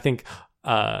 And I think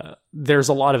there's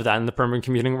a lot of that in the permanent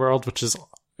computing world, which is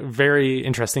very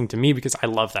interesting to me because I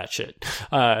love that shit.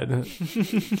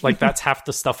 Like that's half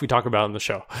the stuff we talk about in the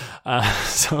show.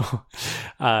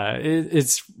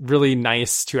 It's really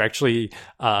nice to actually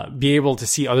be able to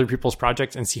see other people's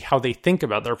projects and see how they think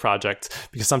about their projects,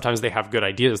 because sometimes they have good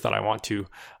ideas that I want to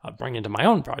bring into my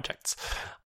own projects.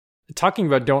 Talking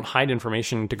about don't hide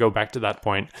information, to go back to that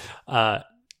point,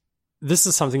 this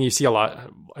is something you see a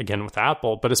lot, again, with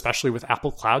Apple, but especially with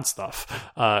Apple Cloud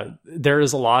stuff. There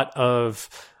is a lot of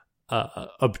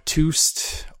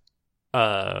obtuse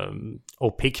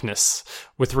opaqueness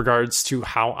with regards to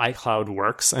how iCloud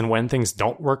works. And when things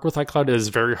don't work with iCloud, it is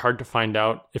very hard to find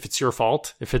out if it's your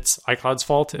fault, if it's iCloud's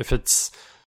fault, if it's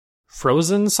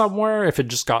frozen somewhere, if it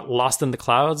just got lost in the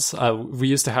clouds. We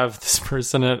used to have this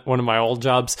person at one of my old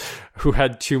jobs who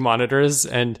had 2 monitors,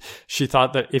 and she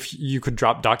thought that if you could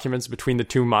drop documents between the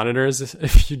 2 monitors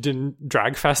if you didn't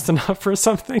drag fast enough or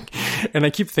something. And I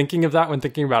keep thinking of that when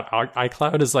thinking about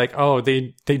iCloud, is like, oh,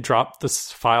 they dropped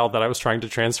this file that I was trying to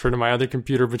transfer to my other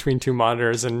computer between 2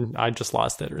 monitors and I just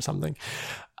lost it or something.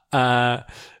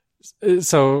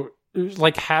 So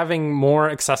like having more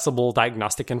accessible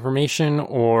diagnostic information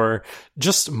or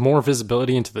just more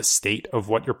visibility into the state of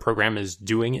what your program is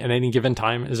doing at any given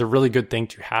time is a really good thing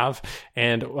to have.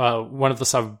 And one of the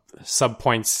sub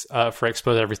points for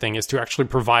Expose Everything is to actually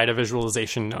provide a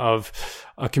visualization of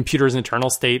a computer's internal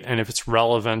state, and if it's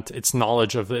relevant, its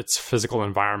knowledge of its physical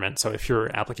environment. So if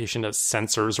your application has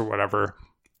sensors or whatever,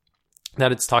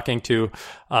 that it's talking to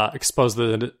expose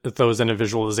those in a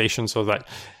visualization so that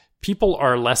people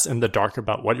are less in the dark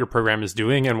about what your program is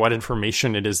doing and what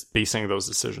information it is basing those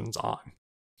decisions on.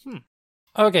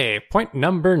 Okay, point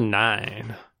number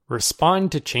 9.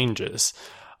 Respond to changes.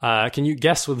 Can you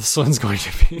guess what this one's going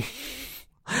to be?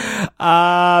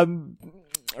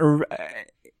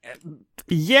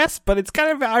 Yes, but it's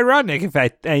kind of ironic if I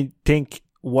think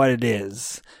what it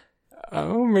is.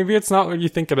 Oh, maybe it's not what you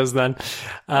think it is then.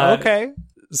 Okay.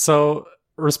 So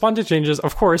respond to changes,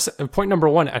 of course. Point number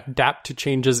 1, adapt to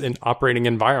changes in operating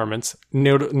environments,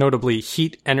 notably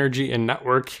heat, energy, and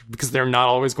network, because they're not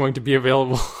always going to be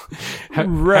available.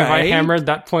 Right. Have I hammered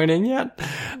that point in yet?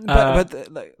 But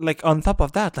like on top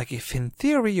of that, like if in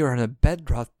theory you're on a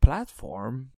bedrock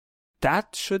platform,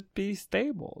 that should be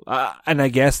stable. And I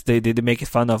guess they make it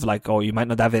fun of like, oh, you might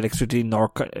not have electricity nor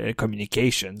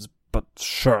communications, but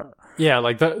sure. Yeah,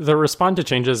 like the respond to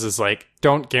changes is like,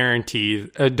 don't guarantee,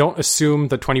 don't assume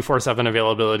the 24/7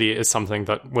 availability is something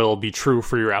that will be true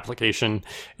for your application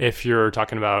if you're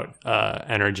talking about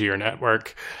energy or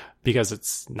network, because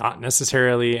it's not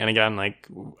necessarily. And again, like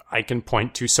I can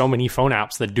point to so many phone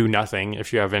apps that do nothing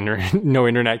if you have no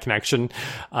internet connection.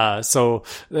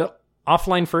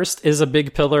 Offline first is a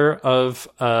big pillar of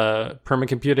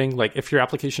permacomputing. Like if your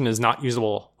application is not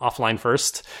usable, offline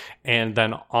first, and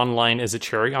then online is a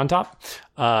cherry on top,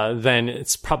 then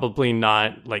it's probably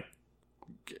not like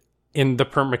in the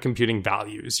permacomputing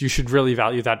values. You should really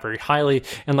value that very highly.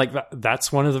 And like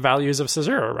that's one of the values of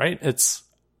Caesura, right?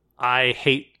 I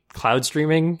hate cloud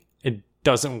streaming. It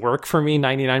doesn't work for me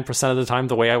 99% of the time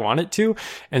the way I want it to.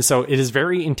 And so it is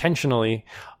very intentionally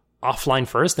offline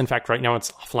first. In fact, right now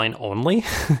it's offline only.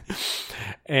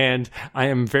 And I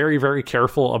am very, very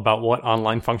careful about what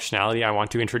online functionality I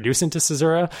want to introduce into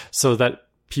Caesura so that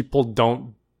people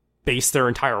don't base their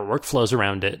entire workflows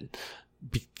around it,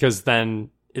 because then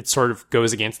it sort of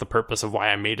goes against the purpose of why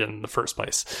I made it in the first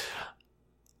place.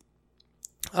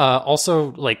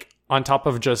 Also, like, on top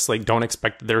of just like don't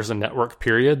expect there's a network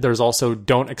period, there's also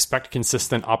don't expect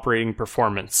consistent operating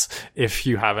performance if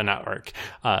you have a network.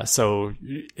 So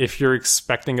if you're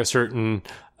expecting a certain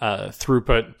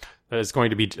throughput that is going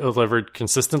to be delivered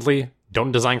consistently,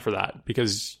 don't design for that,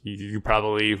 because you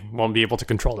probably won't be able to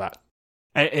control that.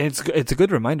 It's a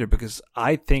good reminder, because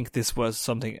I think this was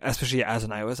something, especially as an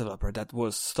iOS developer, that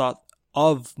was thought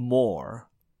of more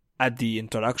at the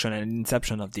introduction and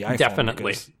inception of the iPhone.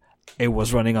 Definitely. It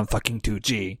was running on fucking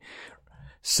 2G.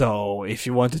 So if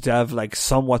you wanted to have like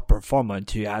somewhat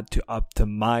performant, you had to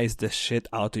optimize the shit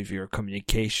out of your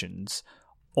communications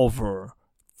over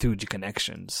 2G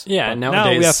connections. Yeah, but nowadays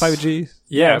now we have 5G.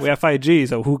 Yeah, we have 5G,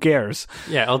 so who cares?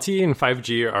 Yeah, LTE and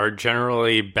 5G are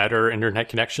generally better internet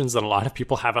connections than a lot of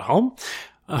people have at home,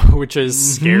 which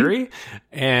is scary.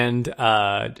 And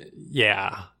I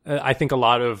think a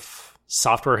lot of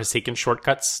software has taken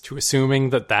shortcuts to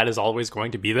assuming that that is always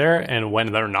going to be there, and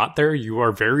when they're not there, you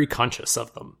are very conscious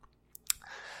of them.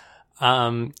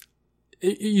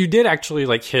 You did actually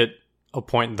like hit a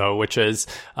point though, which is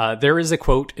there is a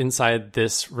quote inside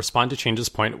this respond to changes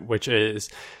point, which is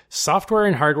software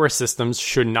and hardware systems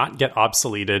should not get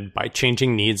obsoleted by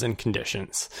changing needs and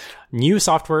conditions. New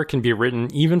software can be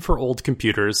written even for old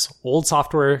computers. Old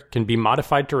software can be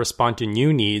modified to respond to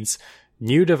new needs.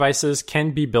 New devices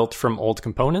can be built from old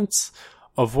components.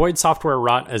 Avoid software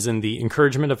rot, as in the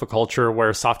encouragement of a culture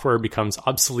where software becomes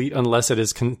obsolete unless it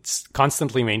is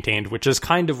constantly maintained, which is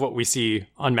kind of what we see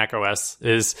on macOS.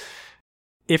 Is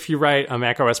if you write a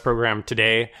macOS program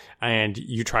today and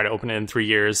you try to open it in 3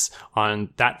 years on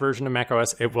that version of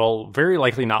macOS, it will very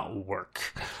likely not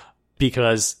work,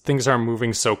 because things are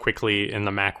moving so quickly in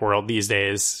the Mac world these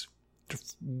days.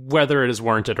 Whether it is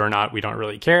warranted or not, we don't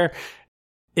really care.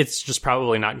 It's just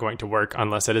probably not going to work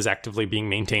unless it is actively being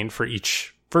maintained for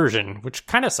each version, which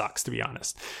kind of sucks, to be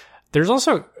honest. There's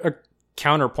also a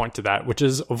counterpoint to that, which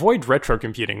is avoid retro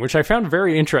computing, which I found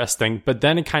very interesting, but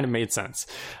then it kind of made sense.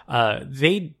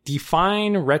 They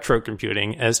define retro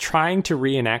computing as trying to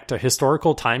reenact a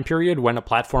historical time period when a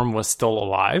platform was still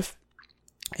alive.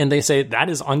 And they say that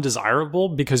is undesirable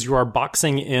because you are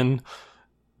boxing in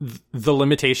the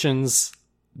limitations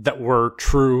that were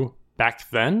true back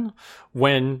then,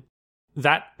 when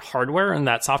that hardware and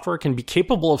that software can be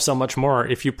capable of so much more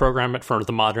if you program it for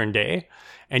the modern day,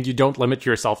 and you don't limit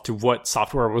yourself to what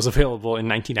software was available in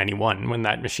 1991 when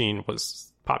that machine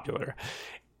was popular.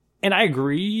 And I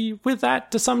agree with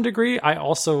that to some degree. I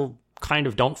also kind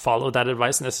of don't follow that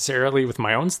advice necessarily with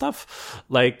my own stuff.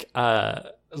 Like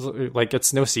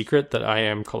it's no secret that I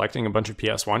am collecting a bunch of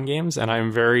PS1 games, and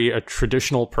I'm very a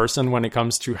traditional person when it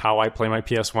comes to how I play my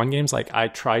PS1 games. Like I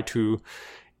try to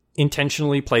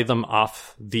intentionally play them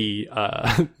off the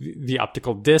the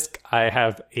optical disc. I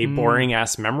have a boring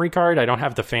ass memory card. I don't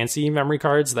have the fancy memory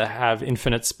cards that have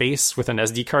infinite space with an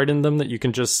SD card in them that you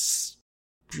can just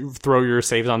throw your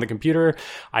saves on the computer.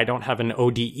 I don't have an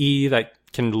ODE that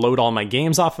can load all my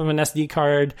games off of an SD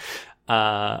card.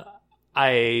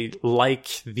 I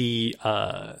like the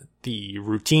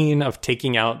routine of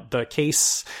taking out the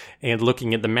case and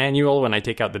looking at the manual when I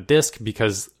take out the disc,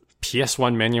 because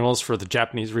PS1 manuals for the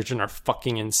Japanese region are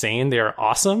fucking insane. They are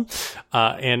awesome.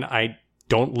 And I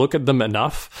don't look at them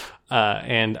enough.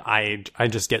 And I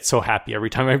just get so happy every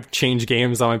time I change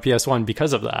games on my PS1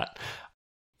 because of that.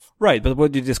 Right, but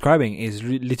what you're describing is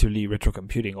literally retro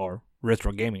computing or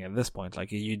retro gaming at this point.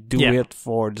 Like, you do it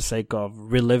for the sake of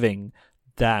reliving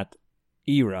that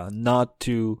era, not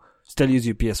to still use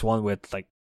your PS1 with, like,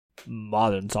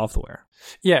 modern software.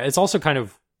 Yeah, it's also kind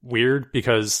of weird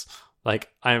because, like,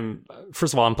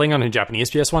 first of all, I'm playing on a Japanese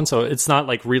PS1, so it's not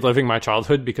like reliving my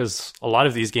childhood because a lot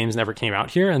of these games never came out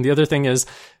here. And the other thing is,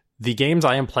 the games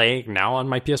I am playing now on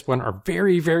my PS1 are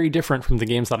very, very different from the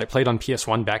games that I played on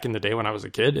PS1 back in the day when I was a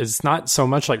kid. It's not so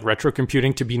much like retro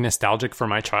computing to be nostalgic for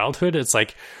my childhood. It's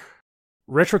like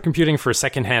retro computing for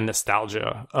secondhand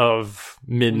nostalgia of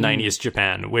mid-90s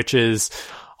Japan, which is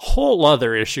a whole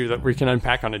other issue that we can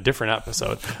unpack on a different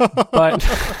episode.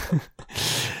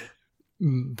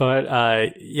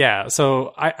 But yeah,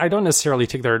 so I don't necessarily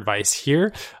take their advice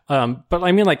here. But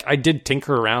I mean, like, I did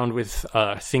tinker around with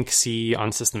ThinkC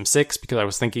on System 6 because I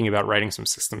was thinking about writing some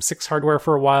System 6 hardware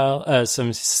for a while,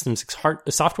 some System 6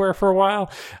 software for a while,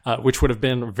 which would have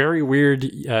been very weird.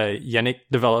 Yannick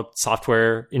developed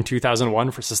software in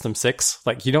 2001 for System 6.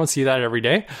 Like, you don't see that every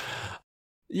day.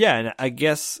 Yeah, and I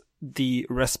guess the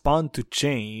respond to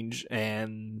change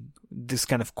and this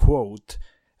kind of quote,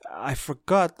 I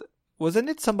forgot. Wasn't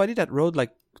it somebody that wrote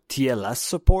like TLS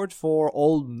support for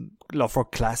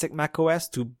classic macOS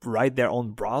to write their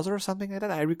own browser or something like that?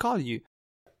 I recall you.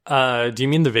 Do you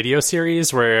mean the video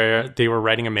series where they were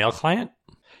writing a mail client?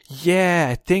 Yeah,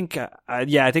 I think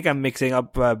I'm mixing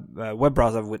up web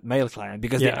browser with mail client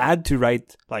because they had to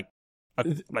write like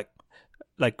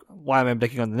why am I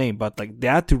blanking on the name? But like they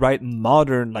had to write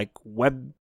modern like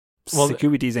web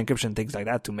securities, encryption, things like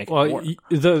that to make it work.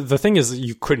 The thing is,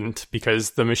 you couldn't because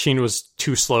the machine was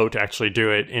too slow to actually do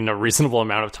it in a reasonable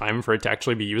amount of time for it to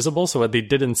actually be usable. So what they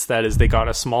did instead is they got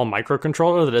a small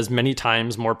microcontroller that is many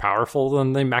times more powerful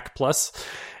than the Mac Plus.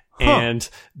 And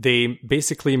they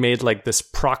basically made like this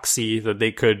proxy that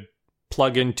they could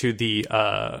plug into the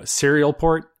serial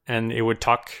port, and it would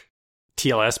talk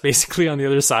TLS basically on the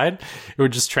other side. It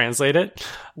would just translate it.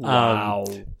 Wow.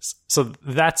 So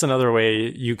that's another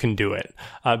way you can do it.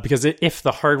 Because if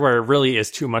the hardware really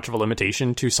is too much of a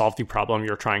limitation to solve the problem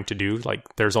you're trying to do,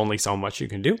 like there's only so much you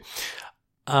can do.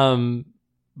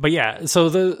 But yeah, so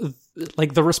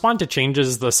the respond to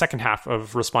changes, the second half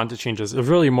of respond to changes is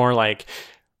really more like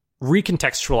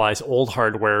recontextualize old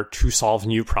hardware to solve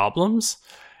new problems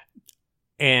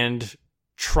and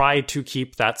try to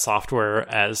keep that software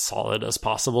as solid as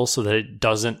possible so that it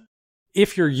doesn't,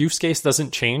 if your use case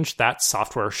doesn't change, that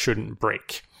software shouldn't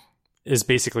break, is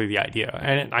basically the idea.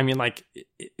 And I mean, like,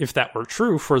 if that were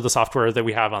true for the software that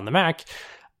we have on the Mac,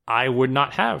 I would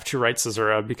not have to write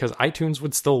Caesura because iTunes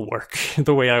would still work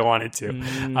the way I want it to.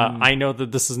 I know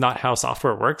that this is not how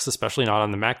software works, especially not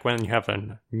on the Mac when you have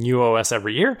a new OS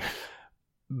every year.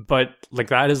 But like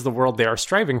that is the world they are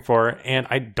striving for, and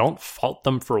I don't fault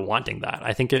them for wanting that.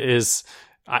 I think it is.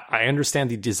 I understand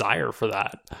the desire for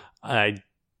that. I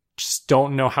just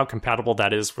don't know how compatible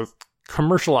that is with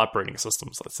commercial operating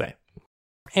systems, let's say.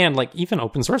 And like even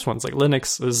open source ones, like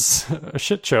Linux is a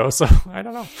shit show, so I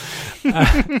don't know.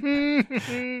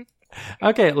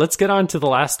 Okay, let's get on to the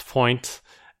last point,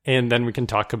 and then we can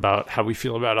talk about how we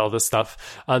feel about all this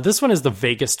stuff. This one is the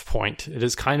vaguest point. It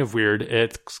is kind of weird.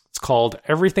 It's called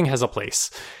Everything Has a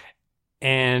Place.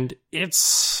 And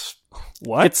it's...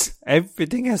 What?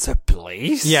 Everything has a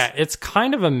place? Yeah, it's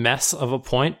kind of a mess of a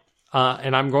point.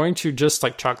 And I'm going to just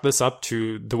like chalk this up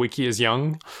to the wiki is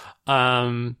young.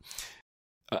 I'll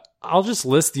just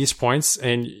list these points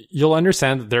and you'll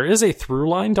understand that there is a through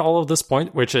line to all of this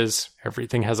point, which is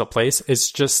everything has a place.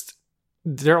 It's just...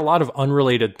 there are a lot of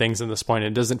unrelated things in this point.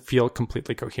 It doesn't feel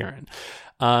completely coherent.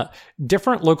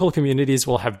 Different local communities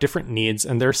will have different needs,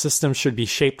 and their systems should be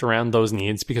shaped around those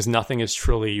needs because nothing is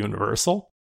truly universal.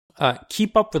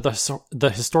 Keep up with the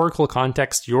historical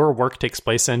context your work takes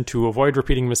place in to avoid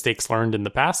repeating mistakes learned in the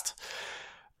past.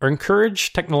 Or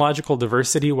encourage technological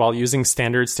diversity while using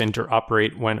standards to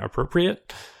interoperate when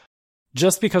appropriate.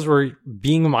 just because we're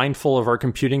being mindful of our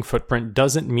computing footprint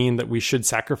doesn't mean that we should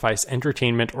sacrifice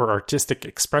entertainment or artistic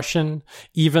expression,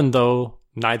 even though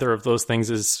neither of those things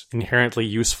is inherently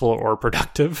useful or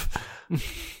productive.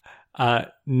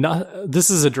 This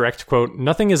is a direct quote.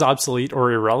 Nothing is obsolete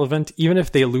or irrelevant, even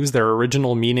if they lose their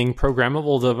original meaning.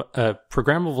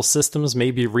 Programmable systems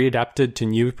may be readapted to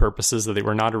new purposes that they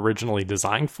were not originally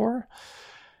designed for.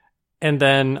 And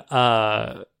then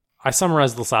I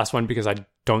summarized this last one because I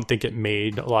don't think it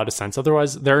made a lot of sense.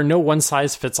 Otherwise, there are no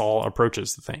one-size-fits-all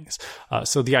approaches to things.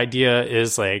 So the idea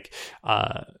is like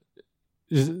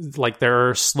there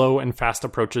are slow and fast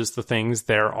approaches to things.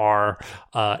 There are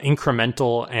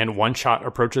incremental and one-shot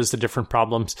approaches to different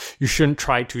problems. You shouldn't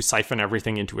try to siphon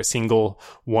everything into a single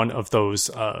one of those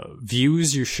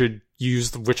views. You should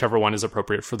use whichever one is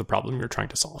appropriate for the problem you're trying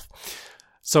to solve.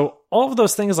 So all of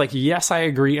those things, like, yes, I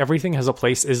agree, everything has a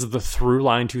place is the through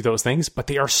line to those things, but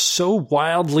they are so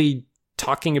wildly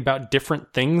talking about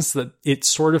different things that it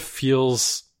sort of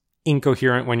feels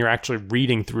incoherent when you're actually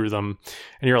reading through them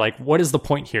and you're like, what is the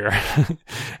point here?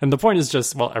 And the point is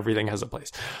just, well, everything has a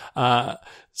place.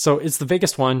 So it's the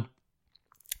biggest one.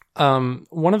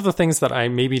 One of the things that I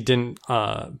maybe didn't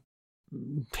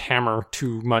hammer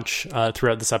too much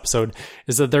throughout this episode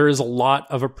is that there is a lot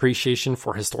of appreciation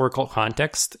for historical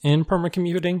context in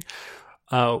permacomputing,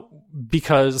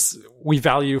 because we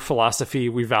value philosophy,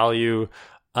 we value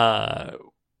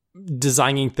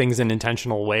designing things in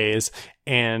intentional ways,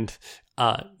 and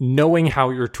knowing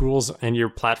how your tools and your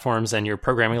platforms and your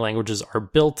programming languages are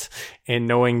built and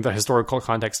knowing the historical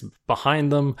context behind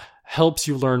them helps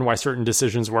you learn why certain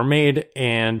decisions were made,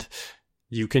 and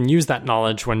you can use that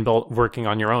knowledge when working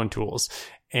on your own tools.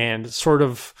 And sort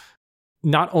of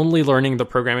not only learning the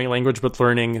programming language, but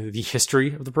learning the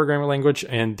history of the programming language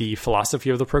and the philosophy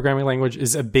of the programming language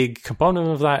is a big component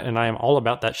of that, and I am all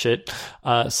about that shit.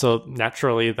 So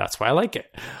naturally, that's why I like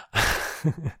it.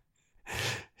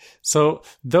 So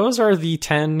those are the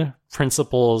 10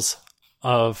 principles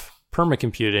of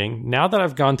permacomputing. Now that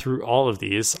I've gone through all of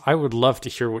these, I would love to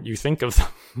hear what you think of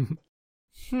them.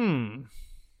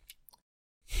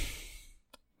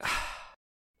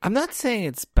 I'm not saying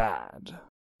it's bad,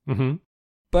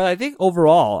 but I think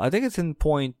overall, I think it's in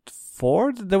point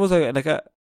 4. There was a kind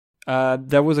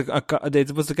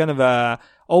of a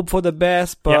hope for the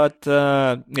best, but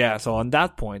so on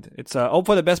that point, it's hope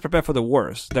for the best, prepare for the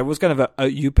worst. There was kind of a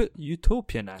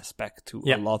utopian aspect to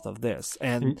a lot of this,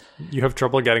 and you have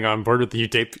trouble getting on board with the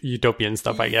utopian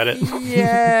stuff. I get it.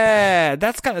 Yeah,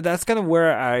 that's kind of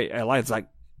where I like. It's like,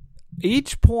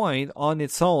 each point on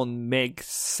its own makes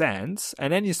sense,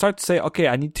 and then you start to say, okay,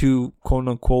 I need to quote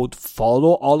unquote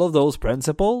follow all of those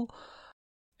principles,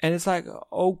 and it's like,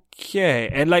 okay.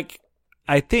 And like,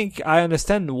 I think I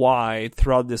understand why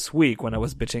throughout this week when I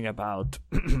was bitching about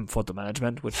photo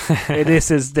management, which this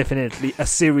is definitely a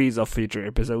series of future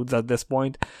episodes at this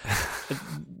point,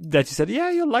 that you said, yeah,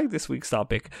 you like this week's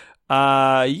topic.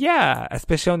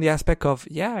 Especially on the aspect of,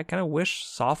 I kind of wish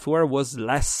software was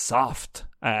less soft,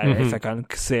 if I can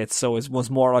say it. So it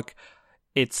was more like,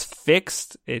 it's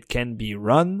fixed, it can be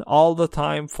run all the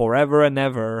time, forever and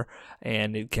ever,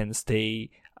 and it can stay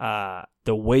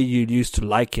the way you used to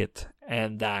like it,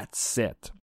 and that's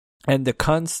it. And the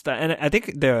constant, and I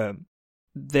think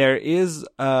there is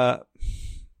a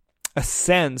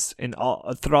sense in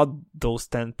all throughout those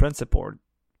 10 principles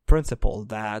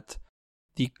that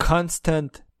the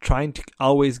constant trying to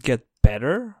always get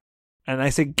better, and I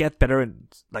say get better in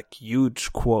like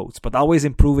huge quotes, but always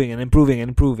improving and improving and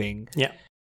improving. Yeah.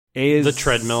 Is the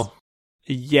treadmill.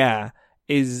 Yeah.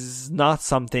 Is not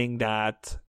something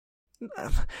that,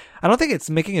 I don't think it's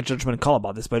making a judgment call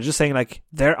about this, but just saying like,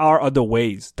 there are other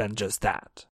ways than just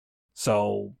that.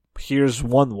 So here's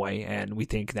one way, and we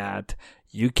think that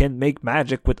you can make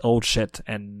magic with old shit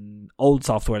and old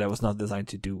software that was not designed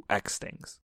to do X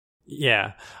things.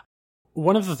 Yeah.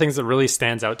 One of the things that really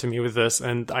stands out to me with this,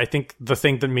 and I think the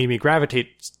thing that made me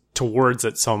gravitate towards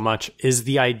it so much, is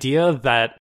the idea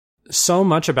that so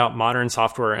much about modern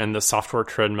software and the software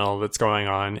treadmill that's going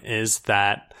on is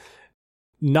that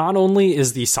not only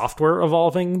is the software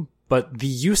evolving, but the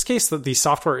use case that the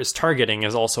software is targeting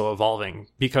is also evolving,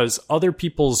 because other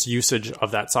people's usage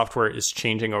of that software is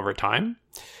changing over time.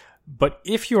 But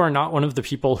if you are not one of the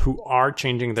people who are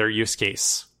changing their use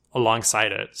case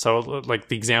alongside it, so like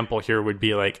the example here would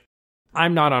be like,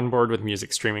 I'm not on board with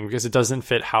music streaming because it doesn't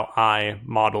fit how I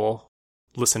model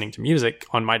listening to music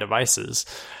on my devices.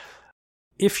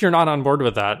 If you're not on board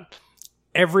with that,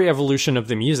 every evolution of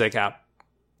the music app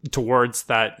towards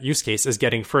that use case is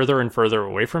getting further and further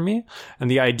away from me. And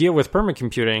the idea with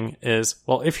permacomputing is,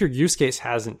 well, if your use case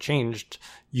hasn't changed,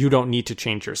 you don't need to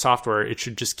change your software. It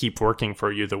should just keep working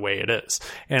for you the way it is.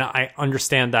 And I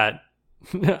understand that.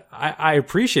 I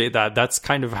appreciate that. That's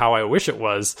kind of how I wish it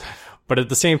was. But at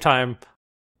the same time,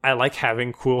 I like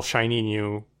having cool, shiny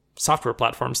new software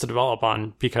platforms to develop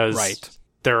on because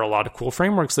there are a lot of cool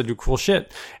frameworks that do cool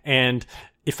shit. And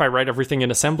if I write everything in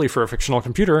assembly for a fictional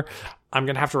computer, I'm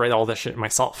going to have to write all that shit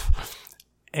myself.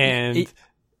 And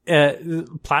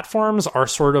platforms are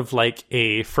sort of like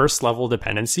a first level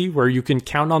dependency where you can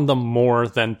count on them more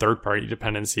than third party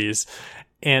dependencies.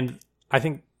 And I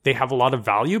think they have a lot of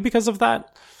value because of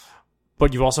that,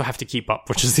 but you also have to keep up,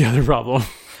 which is the other problem.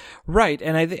 Right.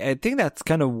 And I think that's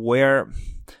kind of where,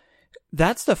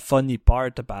 that's the funny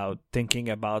part about thinking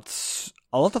about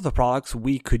a lot of the products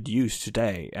we could use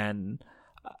today and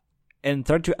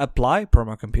try to apply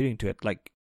permacomputing to it.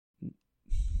 Like,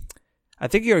 I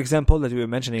think your example that you were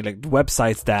mentioning, like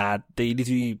websites that they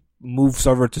literally move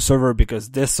server to server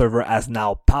because this server has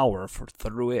now power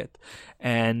through it.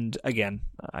 And again,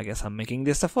 I guess I'm making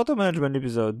this a photo management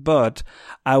episode, but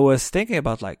I was thinking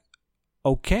about like,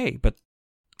 okay, but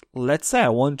let's say I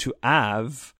want to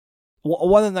have,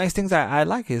 one of the nice things I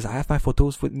like is I have my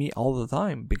photos with me all the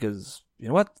time because, you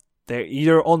know what? They're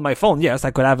either on my phone. Yes,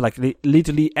 I could have like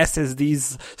literally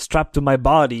SSDs strapped to my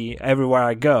body everywhere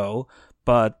I go.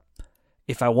 But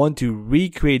if I want to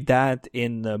recreate that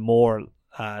in the more,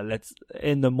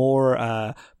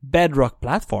 bedrock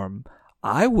platform,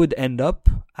 I would end up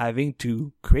having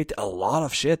to create a lot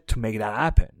of shit to make that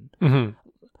happen. Mm-hmm.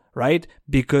 Right?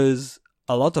 Because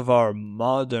a lot of our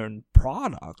modern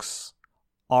products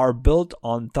are built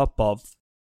on top of,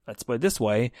 let's put it this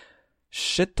way,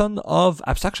 shit ton of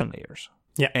abstraction layers.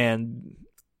 Yeah. And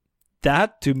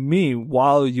that to me,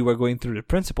 while you were going through the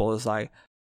principle, is like,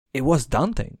 it was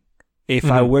daunting.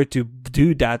 If I were to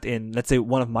do that in, let's say,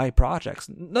 one of my projects,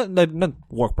 not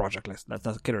work project, let's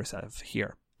not kid ourselves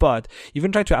here, but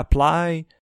even try to apply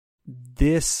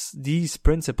these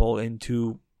principle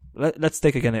into, let's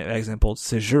take again an example,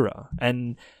 Segura.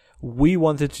 And we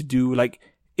wanted to do, like,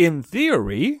 in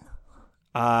theory,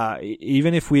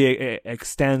 even if we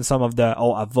extend some of the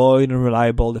avoid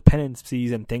unreliable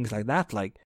dependencies and things like that,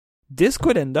 like, this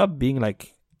could end up being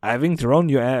like having to run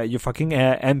your fucking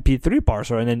MP3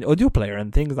 parser and an audio player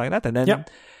and things like that, and then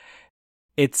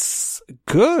it's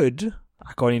good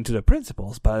according to the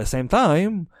principles, but at the same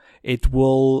time, it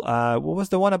will. What was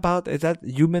the one about? Is that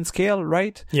human scale,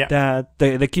 right? Yeah. That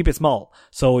they keep it small,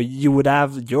 so you would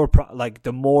have your like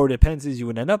the more dependencies you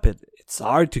would end up with. It's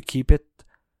hard to keep it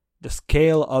the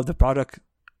scale of the product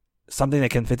something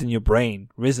that can fit in your brain,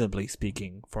 reasonably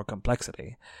speaking, for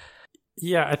complexity.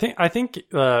 Yeah, I think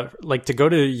like to go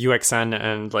to UXN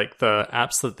and like the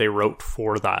apps that they wrote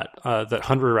for that, that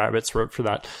 100 Rabbits wrote for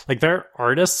that, like they're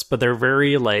artists, but they're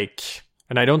very like,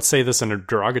 and I don't say this in a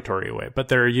derogatory way, but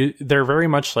they're very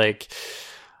much like,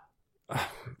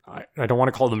 I don't want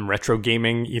to call them retro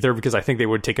gaming either because I think they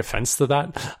would take offense to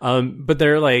that. But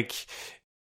they're like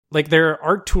their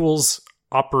art tools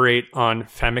operate on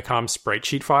Famicom sprite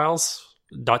sheet files,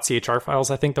 .chr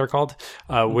files, I think they're called,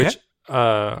 which.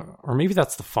 Or maybe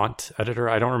that's the font editor,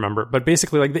 I don't remember. But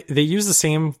basically, like they use the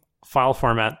same file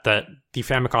format that the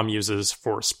Famicom uses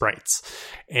for sprites.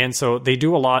 And so they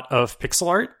do a lot of pixel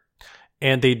art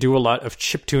and they do a lot of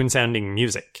chiptune sounding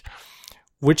music,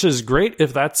 which is great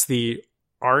if that's the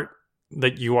art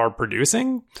that you are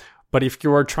producing. But if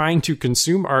you are trying to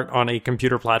consume art on a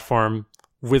computer platform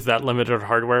with that limited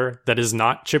hardware that is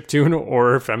not chiptune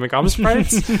or Famicom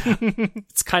sprites,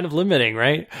 it's kind of limiting,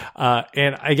 right?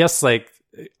 And I guess like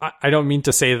I don't mean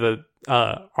to say that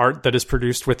art that is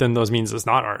produced within those means is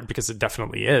not art, because it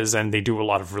definitely is, and they do a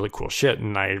lot of really cool shit,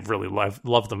 and I really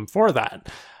love them for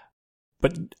that.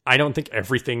 But I don't think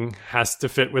everything has to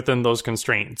fit within those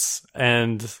constraints.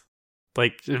 And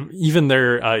like even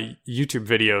their YouTube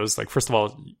videos, like first of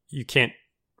all, you can't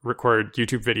record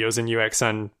YouTube videos in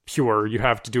UXN pure. You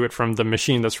have to do it from the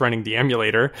machine that's running the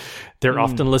emulator. They're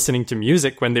often listening to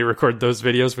music when they record those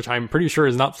videos, which I'm pretty sure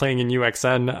is not playing in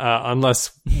UXN,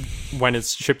 unless when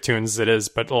it's chiptunes it is,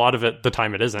 but a lot of it, the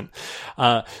time it isn't.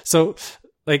 So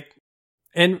like,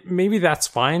 and maybe that's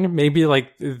fine. Maybe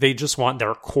like they just want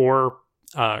their core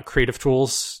creative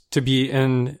tools to be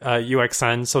in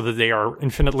UXN so that they are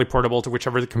infinitely portable to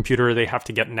whichever the computer they have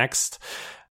to get next.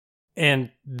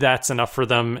 And that's enough for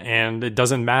them, and it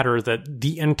doesn't matter that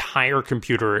the entire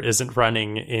computer isn't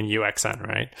running in UXN,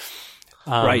 right?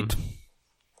 Right.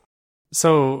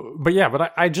 So,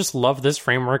 but I just love this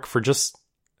framework for just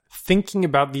thinking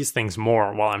about these things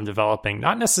more while I'm developing,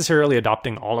 not necessarily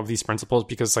adopting all of these principles,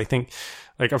 because I think,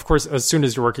 like, of course, as soon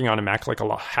as you're working on a Mac, like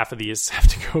half of these have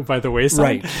to go by the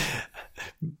wayside.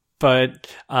 Right.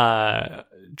 But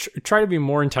try to be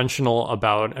more intentional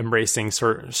about embracing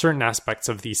certain aspects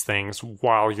of these things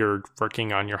while you're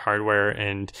working on your hardware,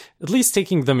 and at least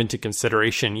taking them into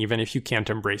consideration, even if you can't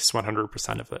embrace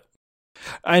 100% of it.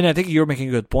 And I think you're making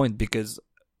a good point, because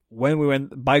when we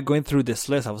went by going through this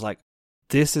list, I was like,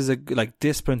 this is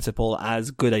this principle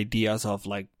has good ideas of,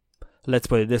 like, let's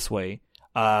put it this way,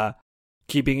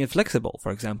 keeping it flexible,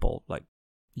 for example. Like,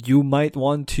 you might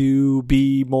want to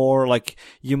be more like,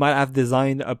 you might have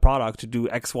designed a product to do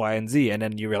X, Y, and Z, and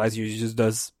then you realize you just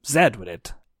does Z with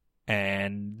it.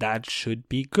 And that should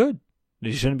be good.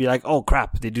 You shouldn't be like, oh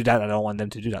crap, they do that, I don't want them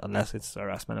to do that, unless it's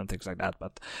harassment and things like that.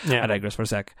 But I digress for a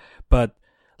sec. But,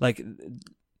 like,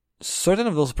 certain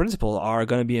of those principles are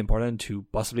going to be important to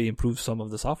possibly improve some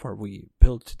of the software we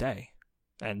build today.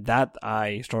 And that,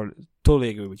 I totally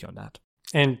agree with you on that.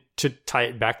 And to tie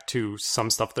it back to some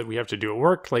stuff that we have to do at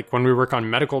work, like when we work on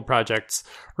medical projects,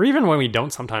 or even when we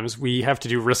don't sometimes, we have to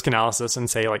do risk analysis and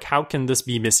say, like, how can this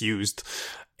be misused?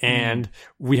 And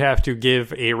we have to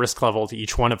give a risk level to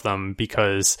each one of them,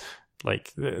 because,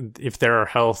 like, if their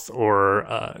health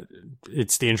or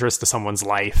it's dangerous to someone's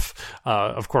life,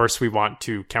 of course we want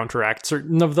to counteract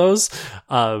certain of those.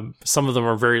 Some of them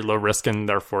are very low risk, and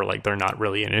therefore, like, they're not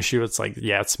really an issue. It's like,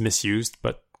 yeah, it's misused,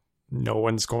 but no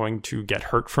one's going to get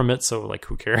hurt from it, so, like,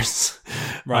 who cares?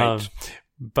 Right.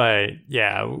 But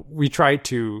yeah, we try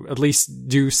to at least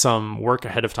do some work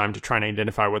ahead of time to try and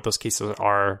identify what those cases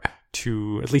are,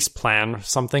 to at least plan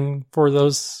something for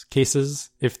those cases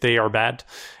if they are bad.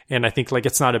 And I think, like,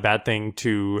 it's not a bad thing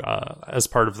to, as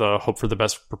part of the hope for the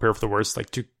best, prepare for the worst,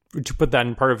 like, to put that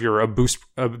in part of your abuse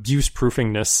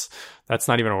proofingness. That's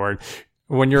not even a word.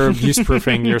 When you're abuse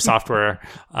proofing your software,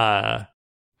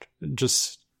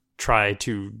 just try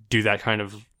to do that kind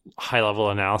of high level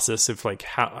analysis of, like,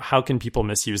 how can people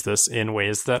misuse this in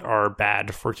ways that are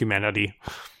bad for humanity.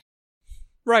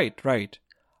 Right.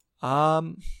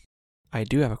 I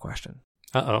do have a question.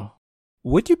 Uh-oh.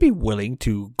 Would you be willing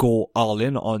to go all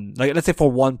in on, like, let's say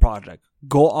for one project,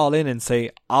 go all in and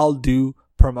say, I'll do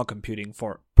permacomputing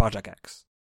for project X?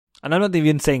 And I'm not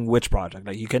even saying which project,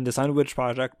 like, you can decide which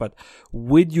project, but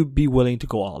would you be willing to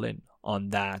go all in on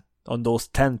that, on those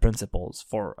 10 principles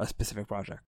for a specific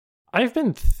project? I've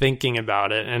been thinking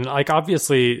about it, and, like,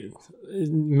 obviously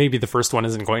maybe the first one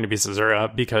isn't going to be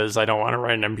Caesura, because I don't want to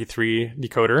write an MP3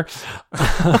 decoder.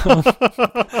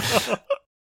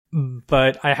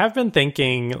 But I have been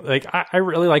thinking, like, I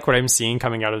really like what I'm seeing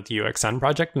coming out of the UXN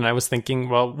project, and I was thinking,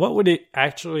 well, what would it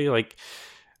actually, like,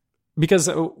 because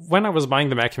when I was buying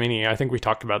the Mac Mini, I think we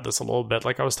talked about this a little bit,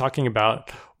 like, I was talking about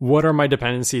what are my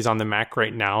dependencies on the Mac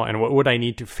right now, and what would I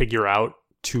need to figure out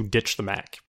to ditch the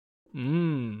Mac.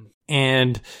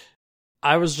 And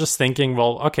I was just thinking,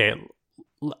 well, okay,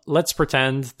 let's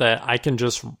pretend that I can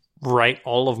just write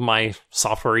all of my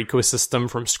software ecosystem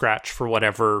from scratch for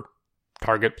whatever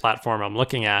target platform I'm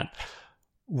looking at.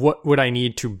 What would I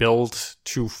need to build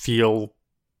to feel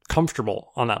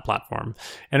comfortable on that platform?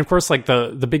 And of course, like,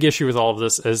 the big issue with all of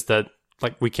this is that,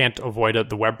 like, we can't avoid it.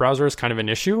 The web browser is kind of an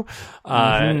issue,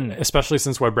 especially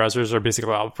since web browsers are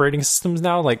basically operating systems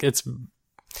now. Like,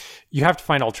 you have to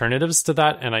find alternatives to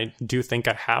that, and I do think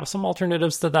I have some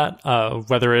alternatives to that,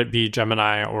 whether it be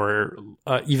Gemini or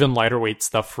even lighter weight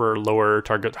stuff for lower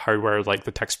target hardware, like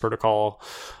the text protocol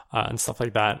and stuff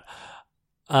like that.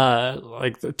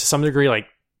 Like, to some degree, like,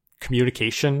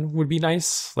 communication would be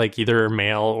nice, like either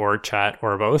mail or chat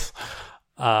or both.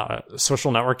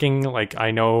 Social networking, like,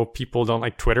 I know people don't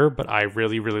like Twitter, but I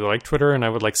really, really like Twitter, and I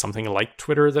would like something like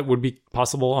Twitter that would be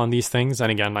possible on these things. And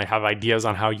again, I have ideas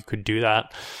on how you could do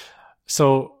that.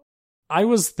 So I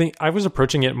was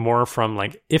approaching it more from,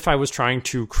 like, if I was trying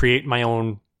to create my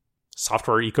own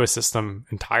software ecosystem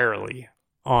entirely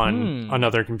on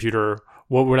another computer,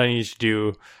 what would I need to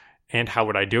do, and how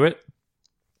would I do it?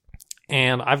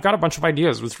 And I've got a bunch of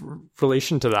ideas with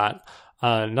relation to that.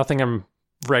 Nothing I'm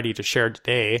ready to share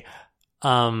today,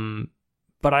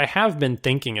 but I have been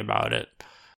thinking about it.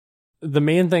 The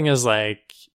main thing is,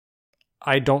 like,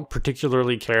 I don't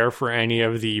particularly care for any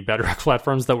of the Bedrock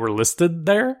platforms that were listed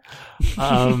there.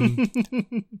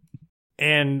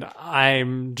 And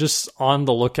I'm just on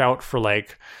the lookout for,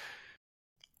 like,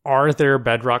 are there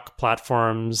Bedrock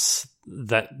platforms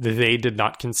that they did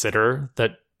not consider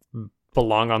that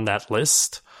belong on that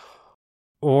list?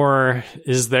 Or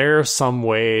is there some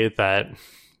way that,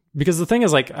 because the thing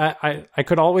is, like, I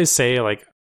could always say, like,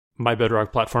 my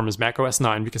Bedrock platform is macOS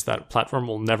 9 because that platform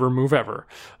will never move ever.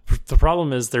 The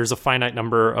problem is there's a finite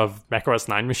number of macOS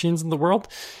 9 machines in the world,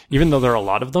 even though there are a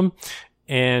lot of them,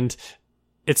 and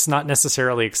it's not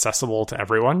necessarily accessible to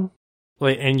everyone.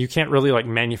 And you can't really like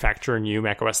manufacture new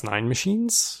macOS 9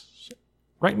 machines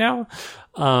right now.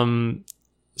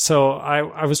 So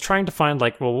I was trying to find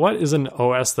like, well, what is an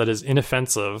OS that is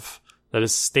inoffensive, that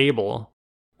is stable,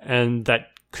 and that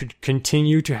could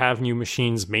continue to have new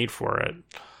machines made for it.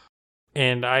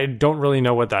 And I don't really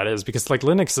know what that is because like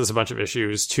Linux has a bunch of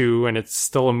issues too, and it's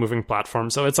still a moving platform.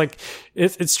 So it's like,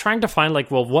 it's trying to find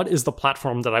like, well, what is the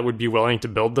platform that I would be willing to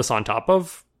build this on top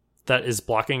of that is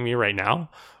blocking me right now?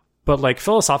 But like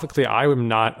philosophically, I am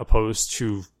not opposed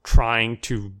to trying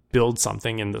to build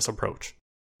something in this approach.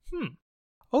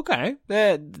 Okay,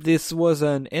 this was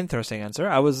an interesting answer.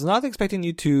 I was not expecting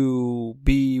you to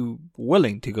be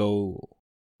willing to go,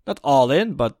 not all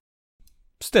in, but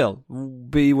still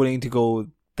be willing to go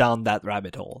down that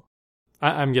rabbit hole.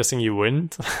 I'm guessing you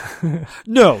wouldn't.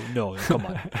 No, come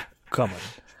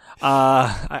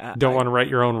on. Don't want to write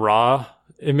your own raw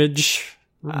image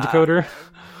decoder?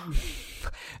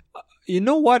 You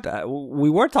know what? We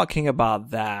were talking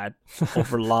about that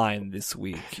over line this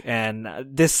week, and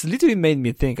this literally made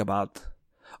me think about,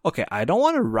 okay, I don't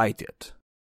want to write it,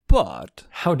 but...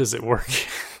 How does it work?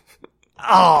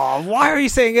 Oh, why are you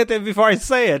saying it before I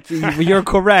say it? You're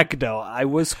correct, though. I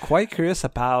was quite curious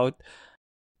about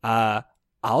how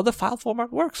the file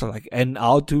format works, and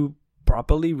how to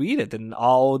properly read it, and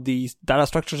how these data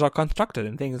structures are constructed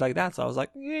and things like that. So I was like,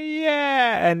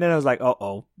 yeah. And then I was like,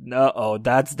 no,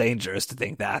 that's dangerous to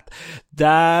think that.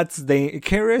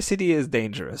 Curiosity is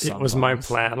dangerous. It was my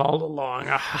plan all along.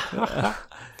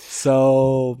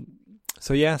 So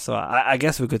I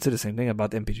guess we could say the same thing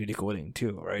about MP3 decoding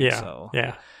too, right?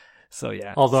 Yeah. So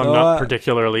yeah. Although I'm not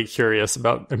particularly curious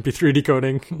about MP3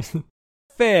 decoding.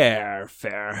 Fair.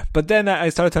 But then I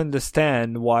started to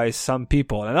understand why some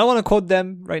people, and I don't want to quote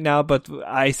them right now, but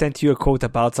I sent you a quote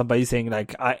about somebody saying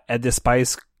like, at the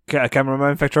Spice camera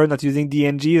manufacturer not using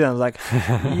DNG, and I was like,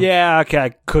 yeah, okay, I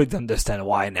could understand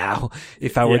why now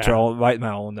if I were to write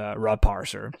my own raw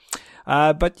parser.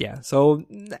 But yeah, so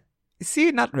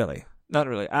see, not really.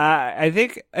 I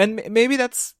think, and maybe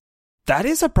that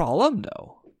is a problem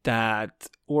though, that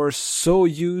we're so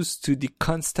used to the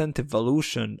constant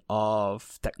evolution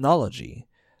of technology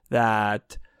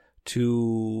that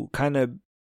to kind of,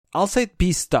 I'll say,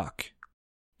 be stuck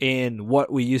in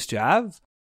what we used to have,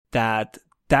 that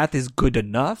is good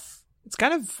enough. It's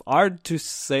kind of hard to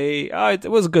say, oh, it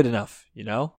was good enough, you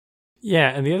know? Yeah,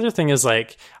 and the other thing is,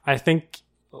 like, I think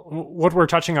what we're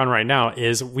touching on right now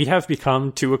is we have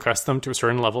become too accustomed to a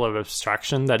certain level of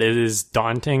abstraction that it is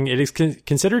daunting. It is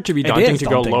considered to be daunting to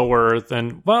go lower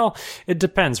than, well, it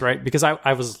depends, right? Because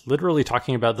I was literally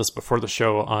talking about this before the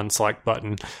show on Select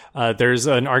Button. There's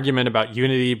an argument about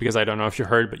Unity, because I don't know if you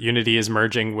heard, but Unity is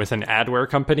merging with an adware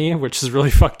company, which is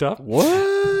really fucked up.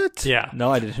 What? Yeah. No,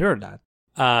 I didn't hear that.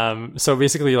 So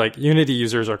basically, like, Unity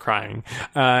users are crying,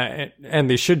 and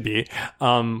they should be.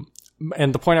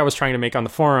 And the point I was trying to make on the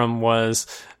forum was,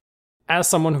 as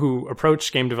someone who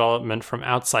approached game development from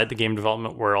outside the game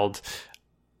development world,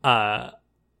 I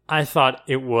thought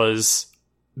it was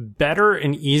better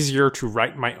and easier to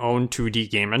write my own 2D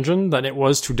game engine than it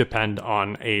was to depend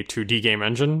on a 2D game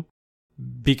engine,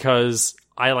 because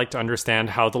I like to understand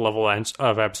how the level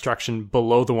of abstraction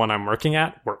below the one I'm working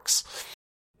at works.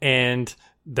 And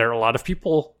there are a lot of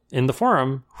people in the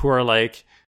forum who are like,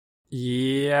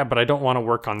 yeah, but I don't want to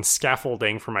work on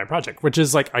scaffolding for my project, which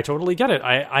is like, I totally get it.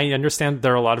 I understand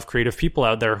there are a lot of creative people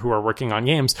out there who are working on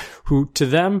games who, to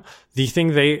them, the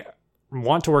thing they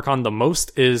want to work on the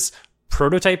most is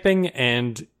prototyping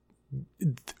and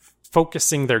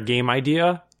focusing their game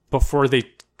idea before they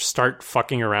start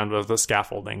fucking around with the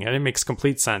scaffolding. And it makes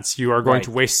complete sense. You are going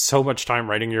to waste so much time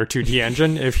writing your 2D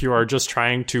engine if you are just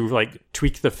trying to like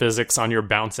tweak the physics on your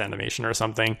bounce animation or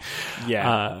something.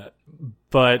 Yeah.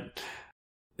 But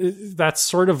that's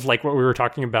sort of like what we were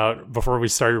talking about before we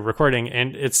started recording.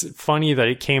 And it's funny that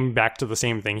it came back to the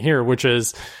same thing here, which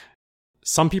is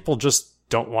some people just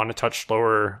don't want to touch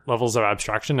lower levels of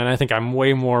abstraction. And I think I'm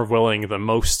way more willing than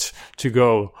most to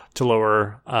go to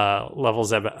lower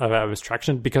levels of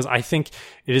abstraction, because I think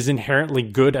it is inherently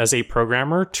good as a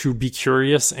programmer to be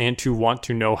curious and to want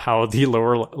to know how the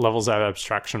lower levels of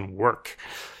abstraction work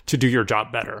to do your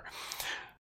job better.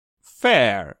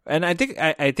 Fair. And I think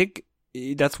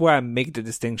that's where I make the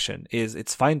distinction, is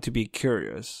it's fine to be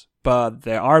curious, but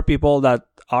there are people that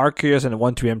are curious and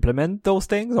want to implement those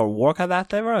things or work at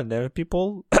that level, and there are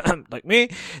people like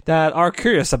me that are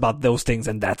curious about those things,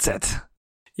 and that's it.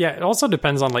 Yeah, it also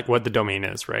depends on like what the domain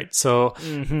is, right? So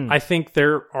I think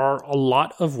there are a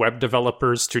lot of web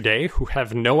developers today who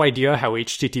have no idea how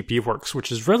HTTP works,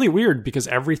 which is really weird because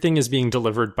everything is being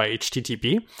delivered by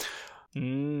HTTP.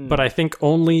 But I think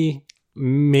only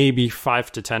maybe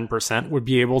 5 to 10% would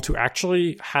be able to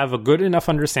actually have a good enough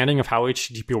understanding of how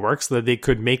HTTP works that they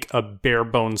could make a bare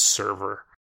bones server.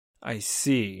 I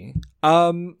see.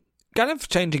 Kind of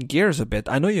changing gears a bit.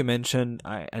 I know you mentioned,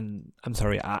 I'm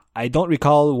sorry, I don't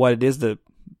recall what it is, the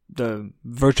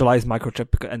virtualized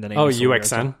microchip and the name. Oh,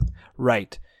 UXN.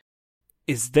 Right.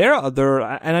 Is there other,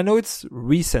 and I know it's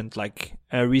recent, like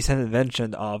a recent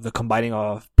invention of the combining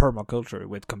of permaculture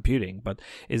with computing, but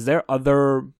is there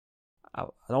other, I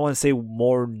don't want to say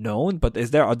more known, but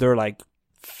is there other like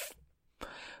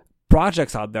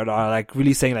projects out there that are like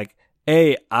really saying like,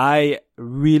 hey, I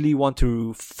really want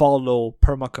to follow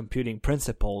permacomputing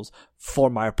principles for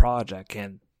my project,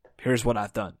 and here's what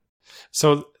I've done.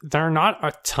 So there are not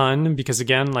a ton because,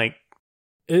 again, like,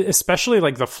 especially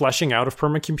like the fleshing out of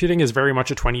permacomputing is very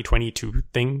much a 2022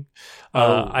 thing.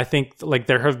 I think like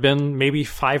there have been maybe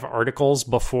 5 articles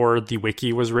before the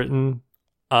wiki was written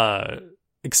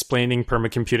explaining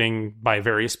permacomputing by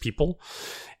various people.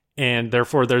 And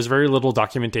therefore, there's very little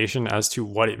documentation as to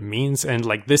what it means. And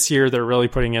like this year, they're really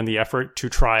putting in the effort to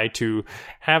try to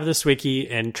have this wiki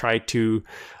and try to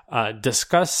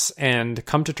discuss and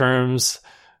come to terms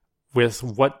with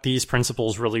what these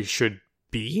principles really should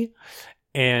be.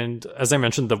 And as I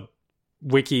mentioned, the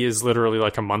wiki is literally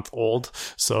like a month old.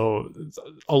 So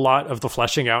a lot of the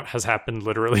fleshing out has happened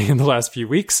literally in the last few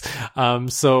weeks.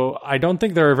 So I don't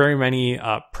think there are very many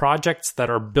projects that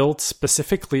are built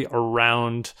specifically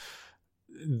around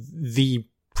the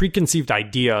preconceived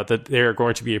idea that they're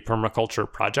going to be a permaculture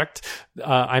project.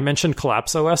 I mentioned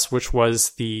CollapseOS, which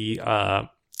was the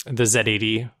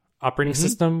Z80 operating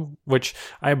system, which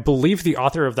I believe the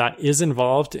author of that is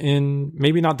involved in,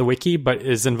 maybe not the wiki, but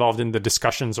is involved in the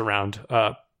discussions around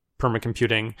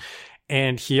permacomputing.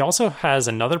 And he also has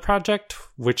another project,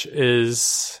 which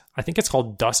is, I think it's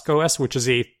called DuskOS, which is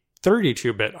a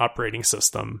 32-bit operating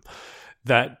system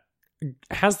that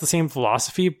has the same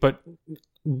philosophy, but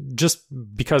just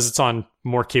because it's on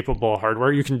more capable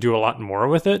hardware, you can do a lot more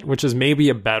with it, which is maybe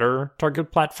a better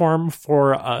target platform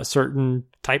for certain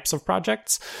types of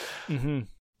projects.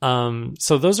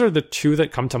 So those are the 2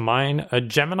 that come to mind.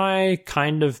 Gemini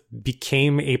kind of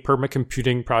became a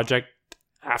permacomputing project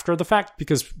after the fact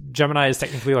because Gemini is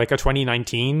technically like a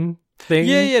 2019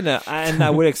 thing. No. And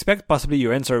I would expect possibly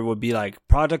your answer would be like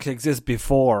projects exist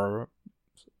before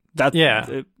that.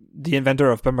 Yeah. The inventor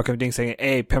of permacomputing saying,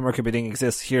 hey, permacomputing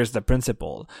exists, here's the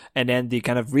principle. And then they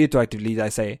kind of retroactively I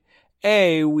say,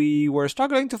 hey, we were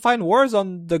struggling to find words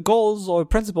on the goals or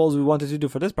principles we wanted to do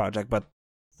for this project, but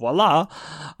voila.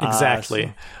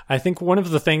 Exactly. I think one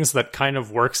of the things that kind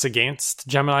of works against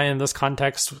Gemini in this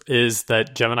context is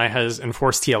that Gemini has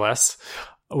enforced TLS,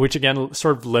 which again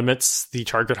sort of limits the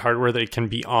target hardware that it can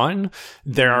be on.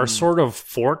 There are sort of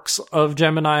forks of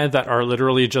Gemini that are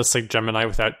literally just like Gemini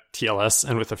without TLS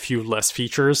and with a few less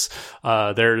features.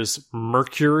 There's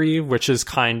Mercury, which is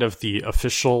kind of the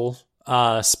official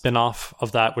spin-off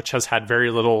of that, which has had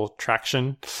very little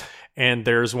traction. And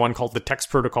there's one called the Text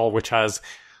Protocol, which has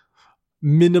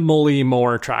minimally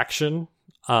more traction.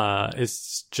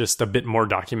 It's just a bit more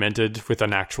documented with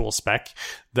an actual spec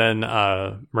than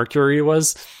Mercury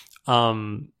was.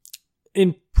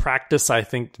 In practice, I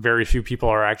think very few people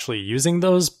are actually using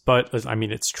those, but I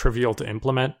mean, it's trivial to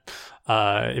implement.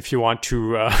 If you want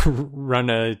to run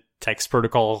a text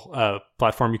protocol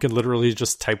platform, you can literally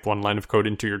just type 1 line of code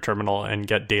into your terminal and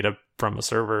get data from a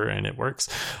server, and it works.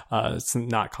 It's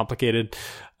not complicated.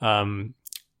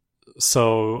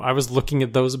 So I was looking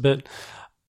at those a bit.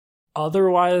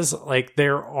 Otherwise, like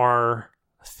there are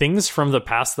things from the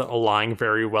past that align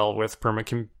very well with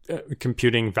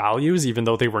permacomputing values, even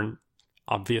though they were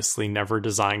obviously never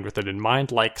designed with it in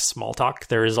mind, like Smalltalk.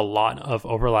 There is a lot of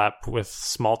overlap with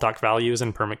Smalltalk values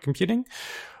in permacomputing,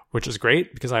 which is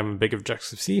great because I'm a big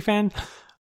Objective-C fan.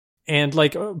 And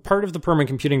like part of the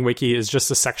permacomputing wiki is just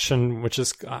a section, which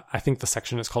is, I think the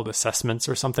section is called assessments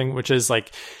or something, which is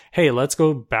like, hey, let's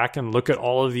go back and look at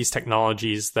all of these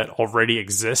technologies that already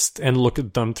exist and look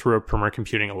at them through a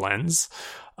permacomputing lens,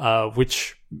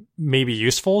 which may be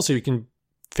useful. So you can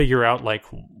figure out like,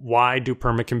 why do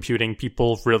permacomputing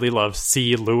people really love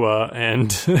C, Lua,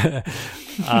 and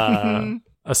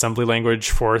assembly language,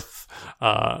 Forth,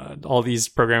 all these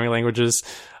programming languages.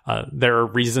 There are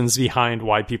reasons behind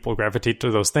why people gravitate to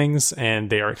those things, and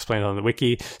they are explained on the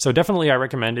wiki. So definitely I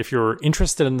recommend, if you're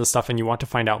interested in this stuff and you want to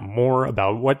find out more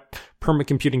about what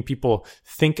permacomputing people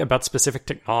think about specific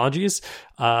technologies,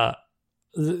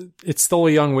 it's still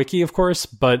a young wiki, of course,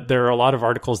 but there are a lot of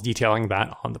articles detailing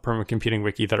that on the Permacomputing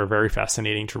wiki that are very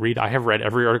fascinating to read. I have read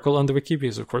every article on the wiki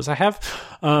because, of course, I have.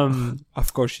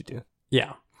 Of course you do.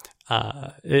 Yeah.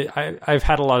 I've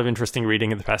had a lot of interesting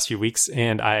reading in the past few weeks,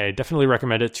 and I definitely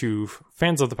recommend it to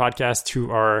fans of the podcast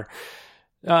who are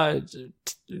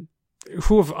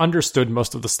who have understood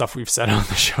most of the stuff we've said on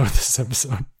the show this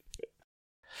episode.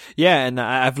 Yeah, and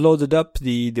I've loaded up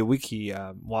the wiki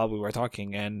while we were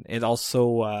talking, and it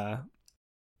also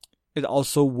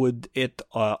would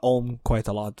own quite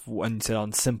a lot when it's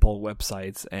on simple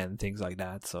websites and things like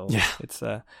that. So yeah, it's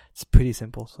pretty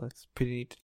simple. So it's pretty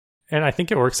neat. And I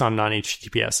think it works on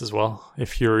non-HTTPS as well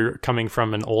if you're coming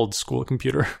from an old school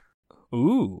computer.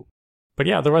 Ooh, but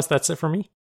yeah, otherwise that's it for me.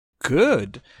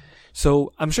 Good.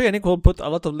 So I'm sure Yannick will put a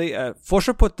lot of for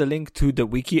sure put the link to the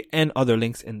wiki and other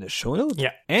links in the show notes.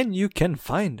 Yeah. And you can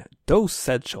find those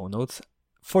said show notes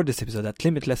for this episode at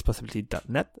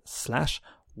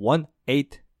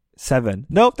limitlesspossibility.net/187.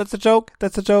 Nope, that's a joke.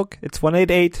 That's a joke. It's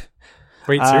 188.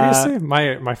 Wait, seriously?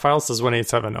 My file says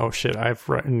 187. Oh shit, I've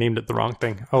named it the wrong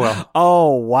thing. Oh well.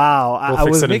 Oh wow. We'll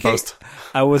fix it in post.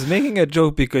 I was making a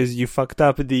joke because you fucked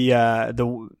up the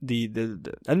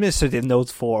administrative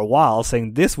notes for a while,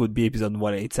 saying this would be episode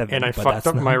 187. And I fucked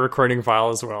up my recording file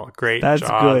as well. Great that's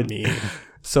job, good. me.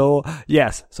 So,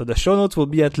 yes. So the show notes will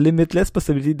be at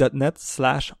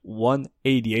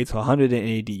limitlesspossibility.net/188, so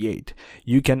 188.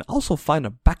 You can also find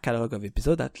a back catalog of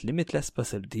episodes at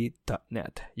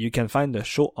limitlesspossibility.net. You can find the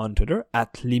show on Twitter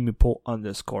at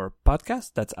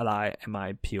limipo_podcast. That's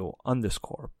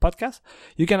LIMIPO_podcast.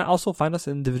 You can also find us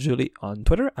individually on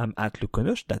Twitter. I'm at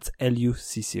Luconouche. That's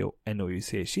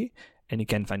LUCCONOUCHE. And you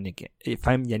can find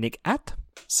Yannick at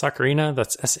Sakurina.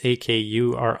 That's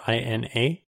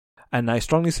SAKURINA. And I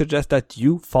strongly suggest that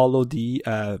you follow the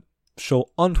show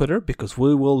on Twitter because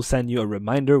we will send you a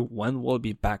reminder when we'll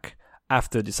be back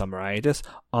after the summer hiatus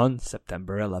on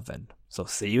September 11. So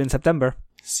see you in September.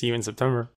 See you in September.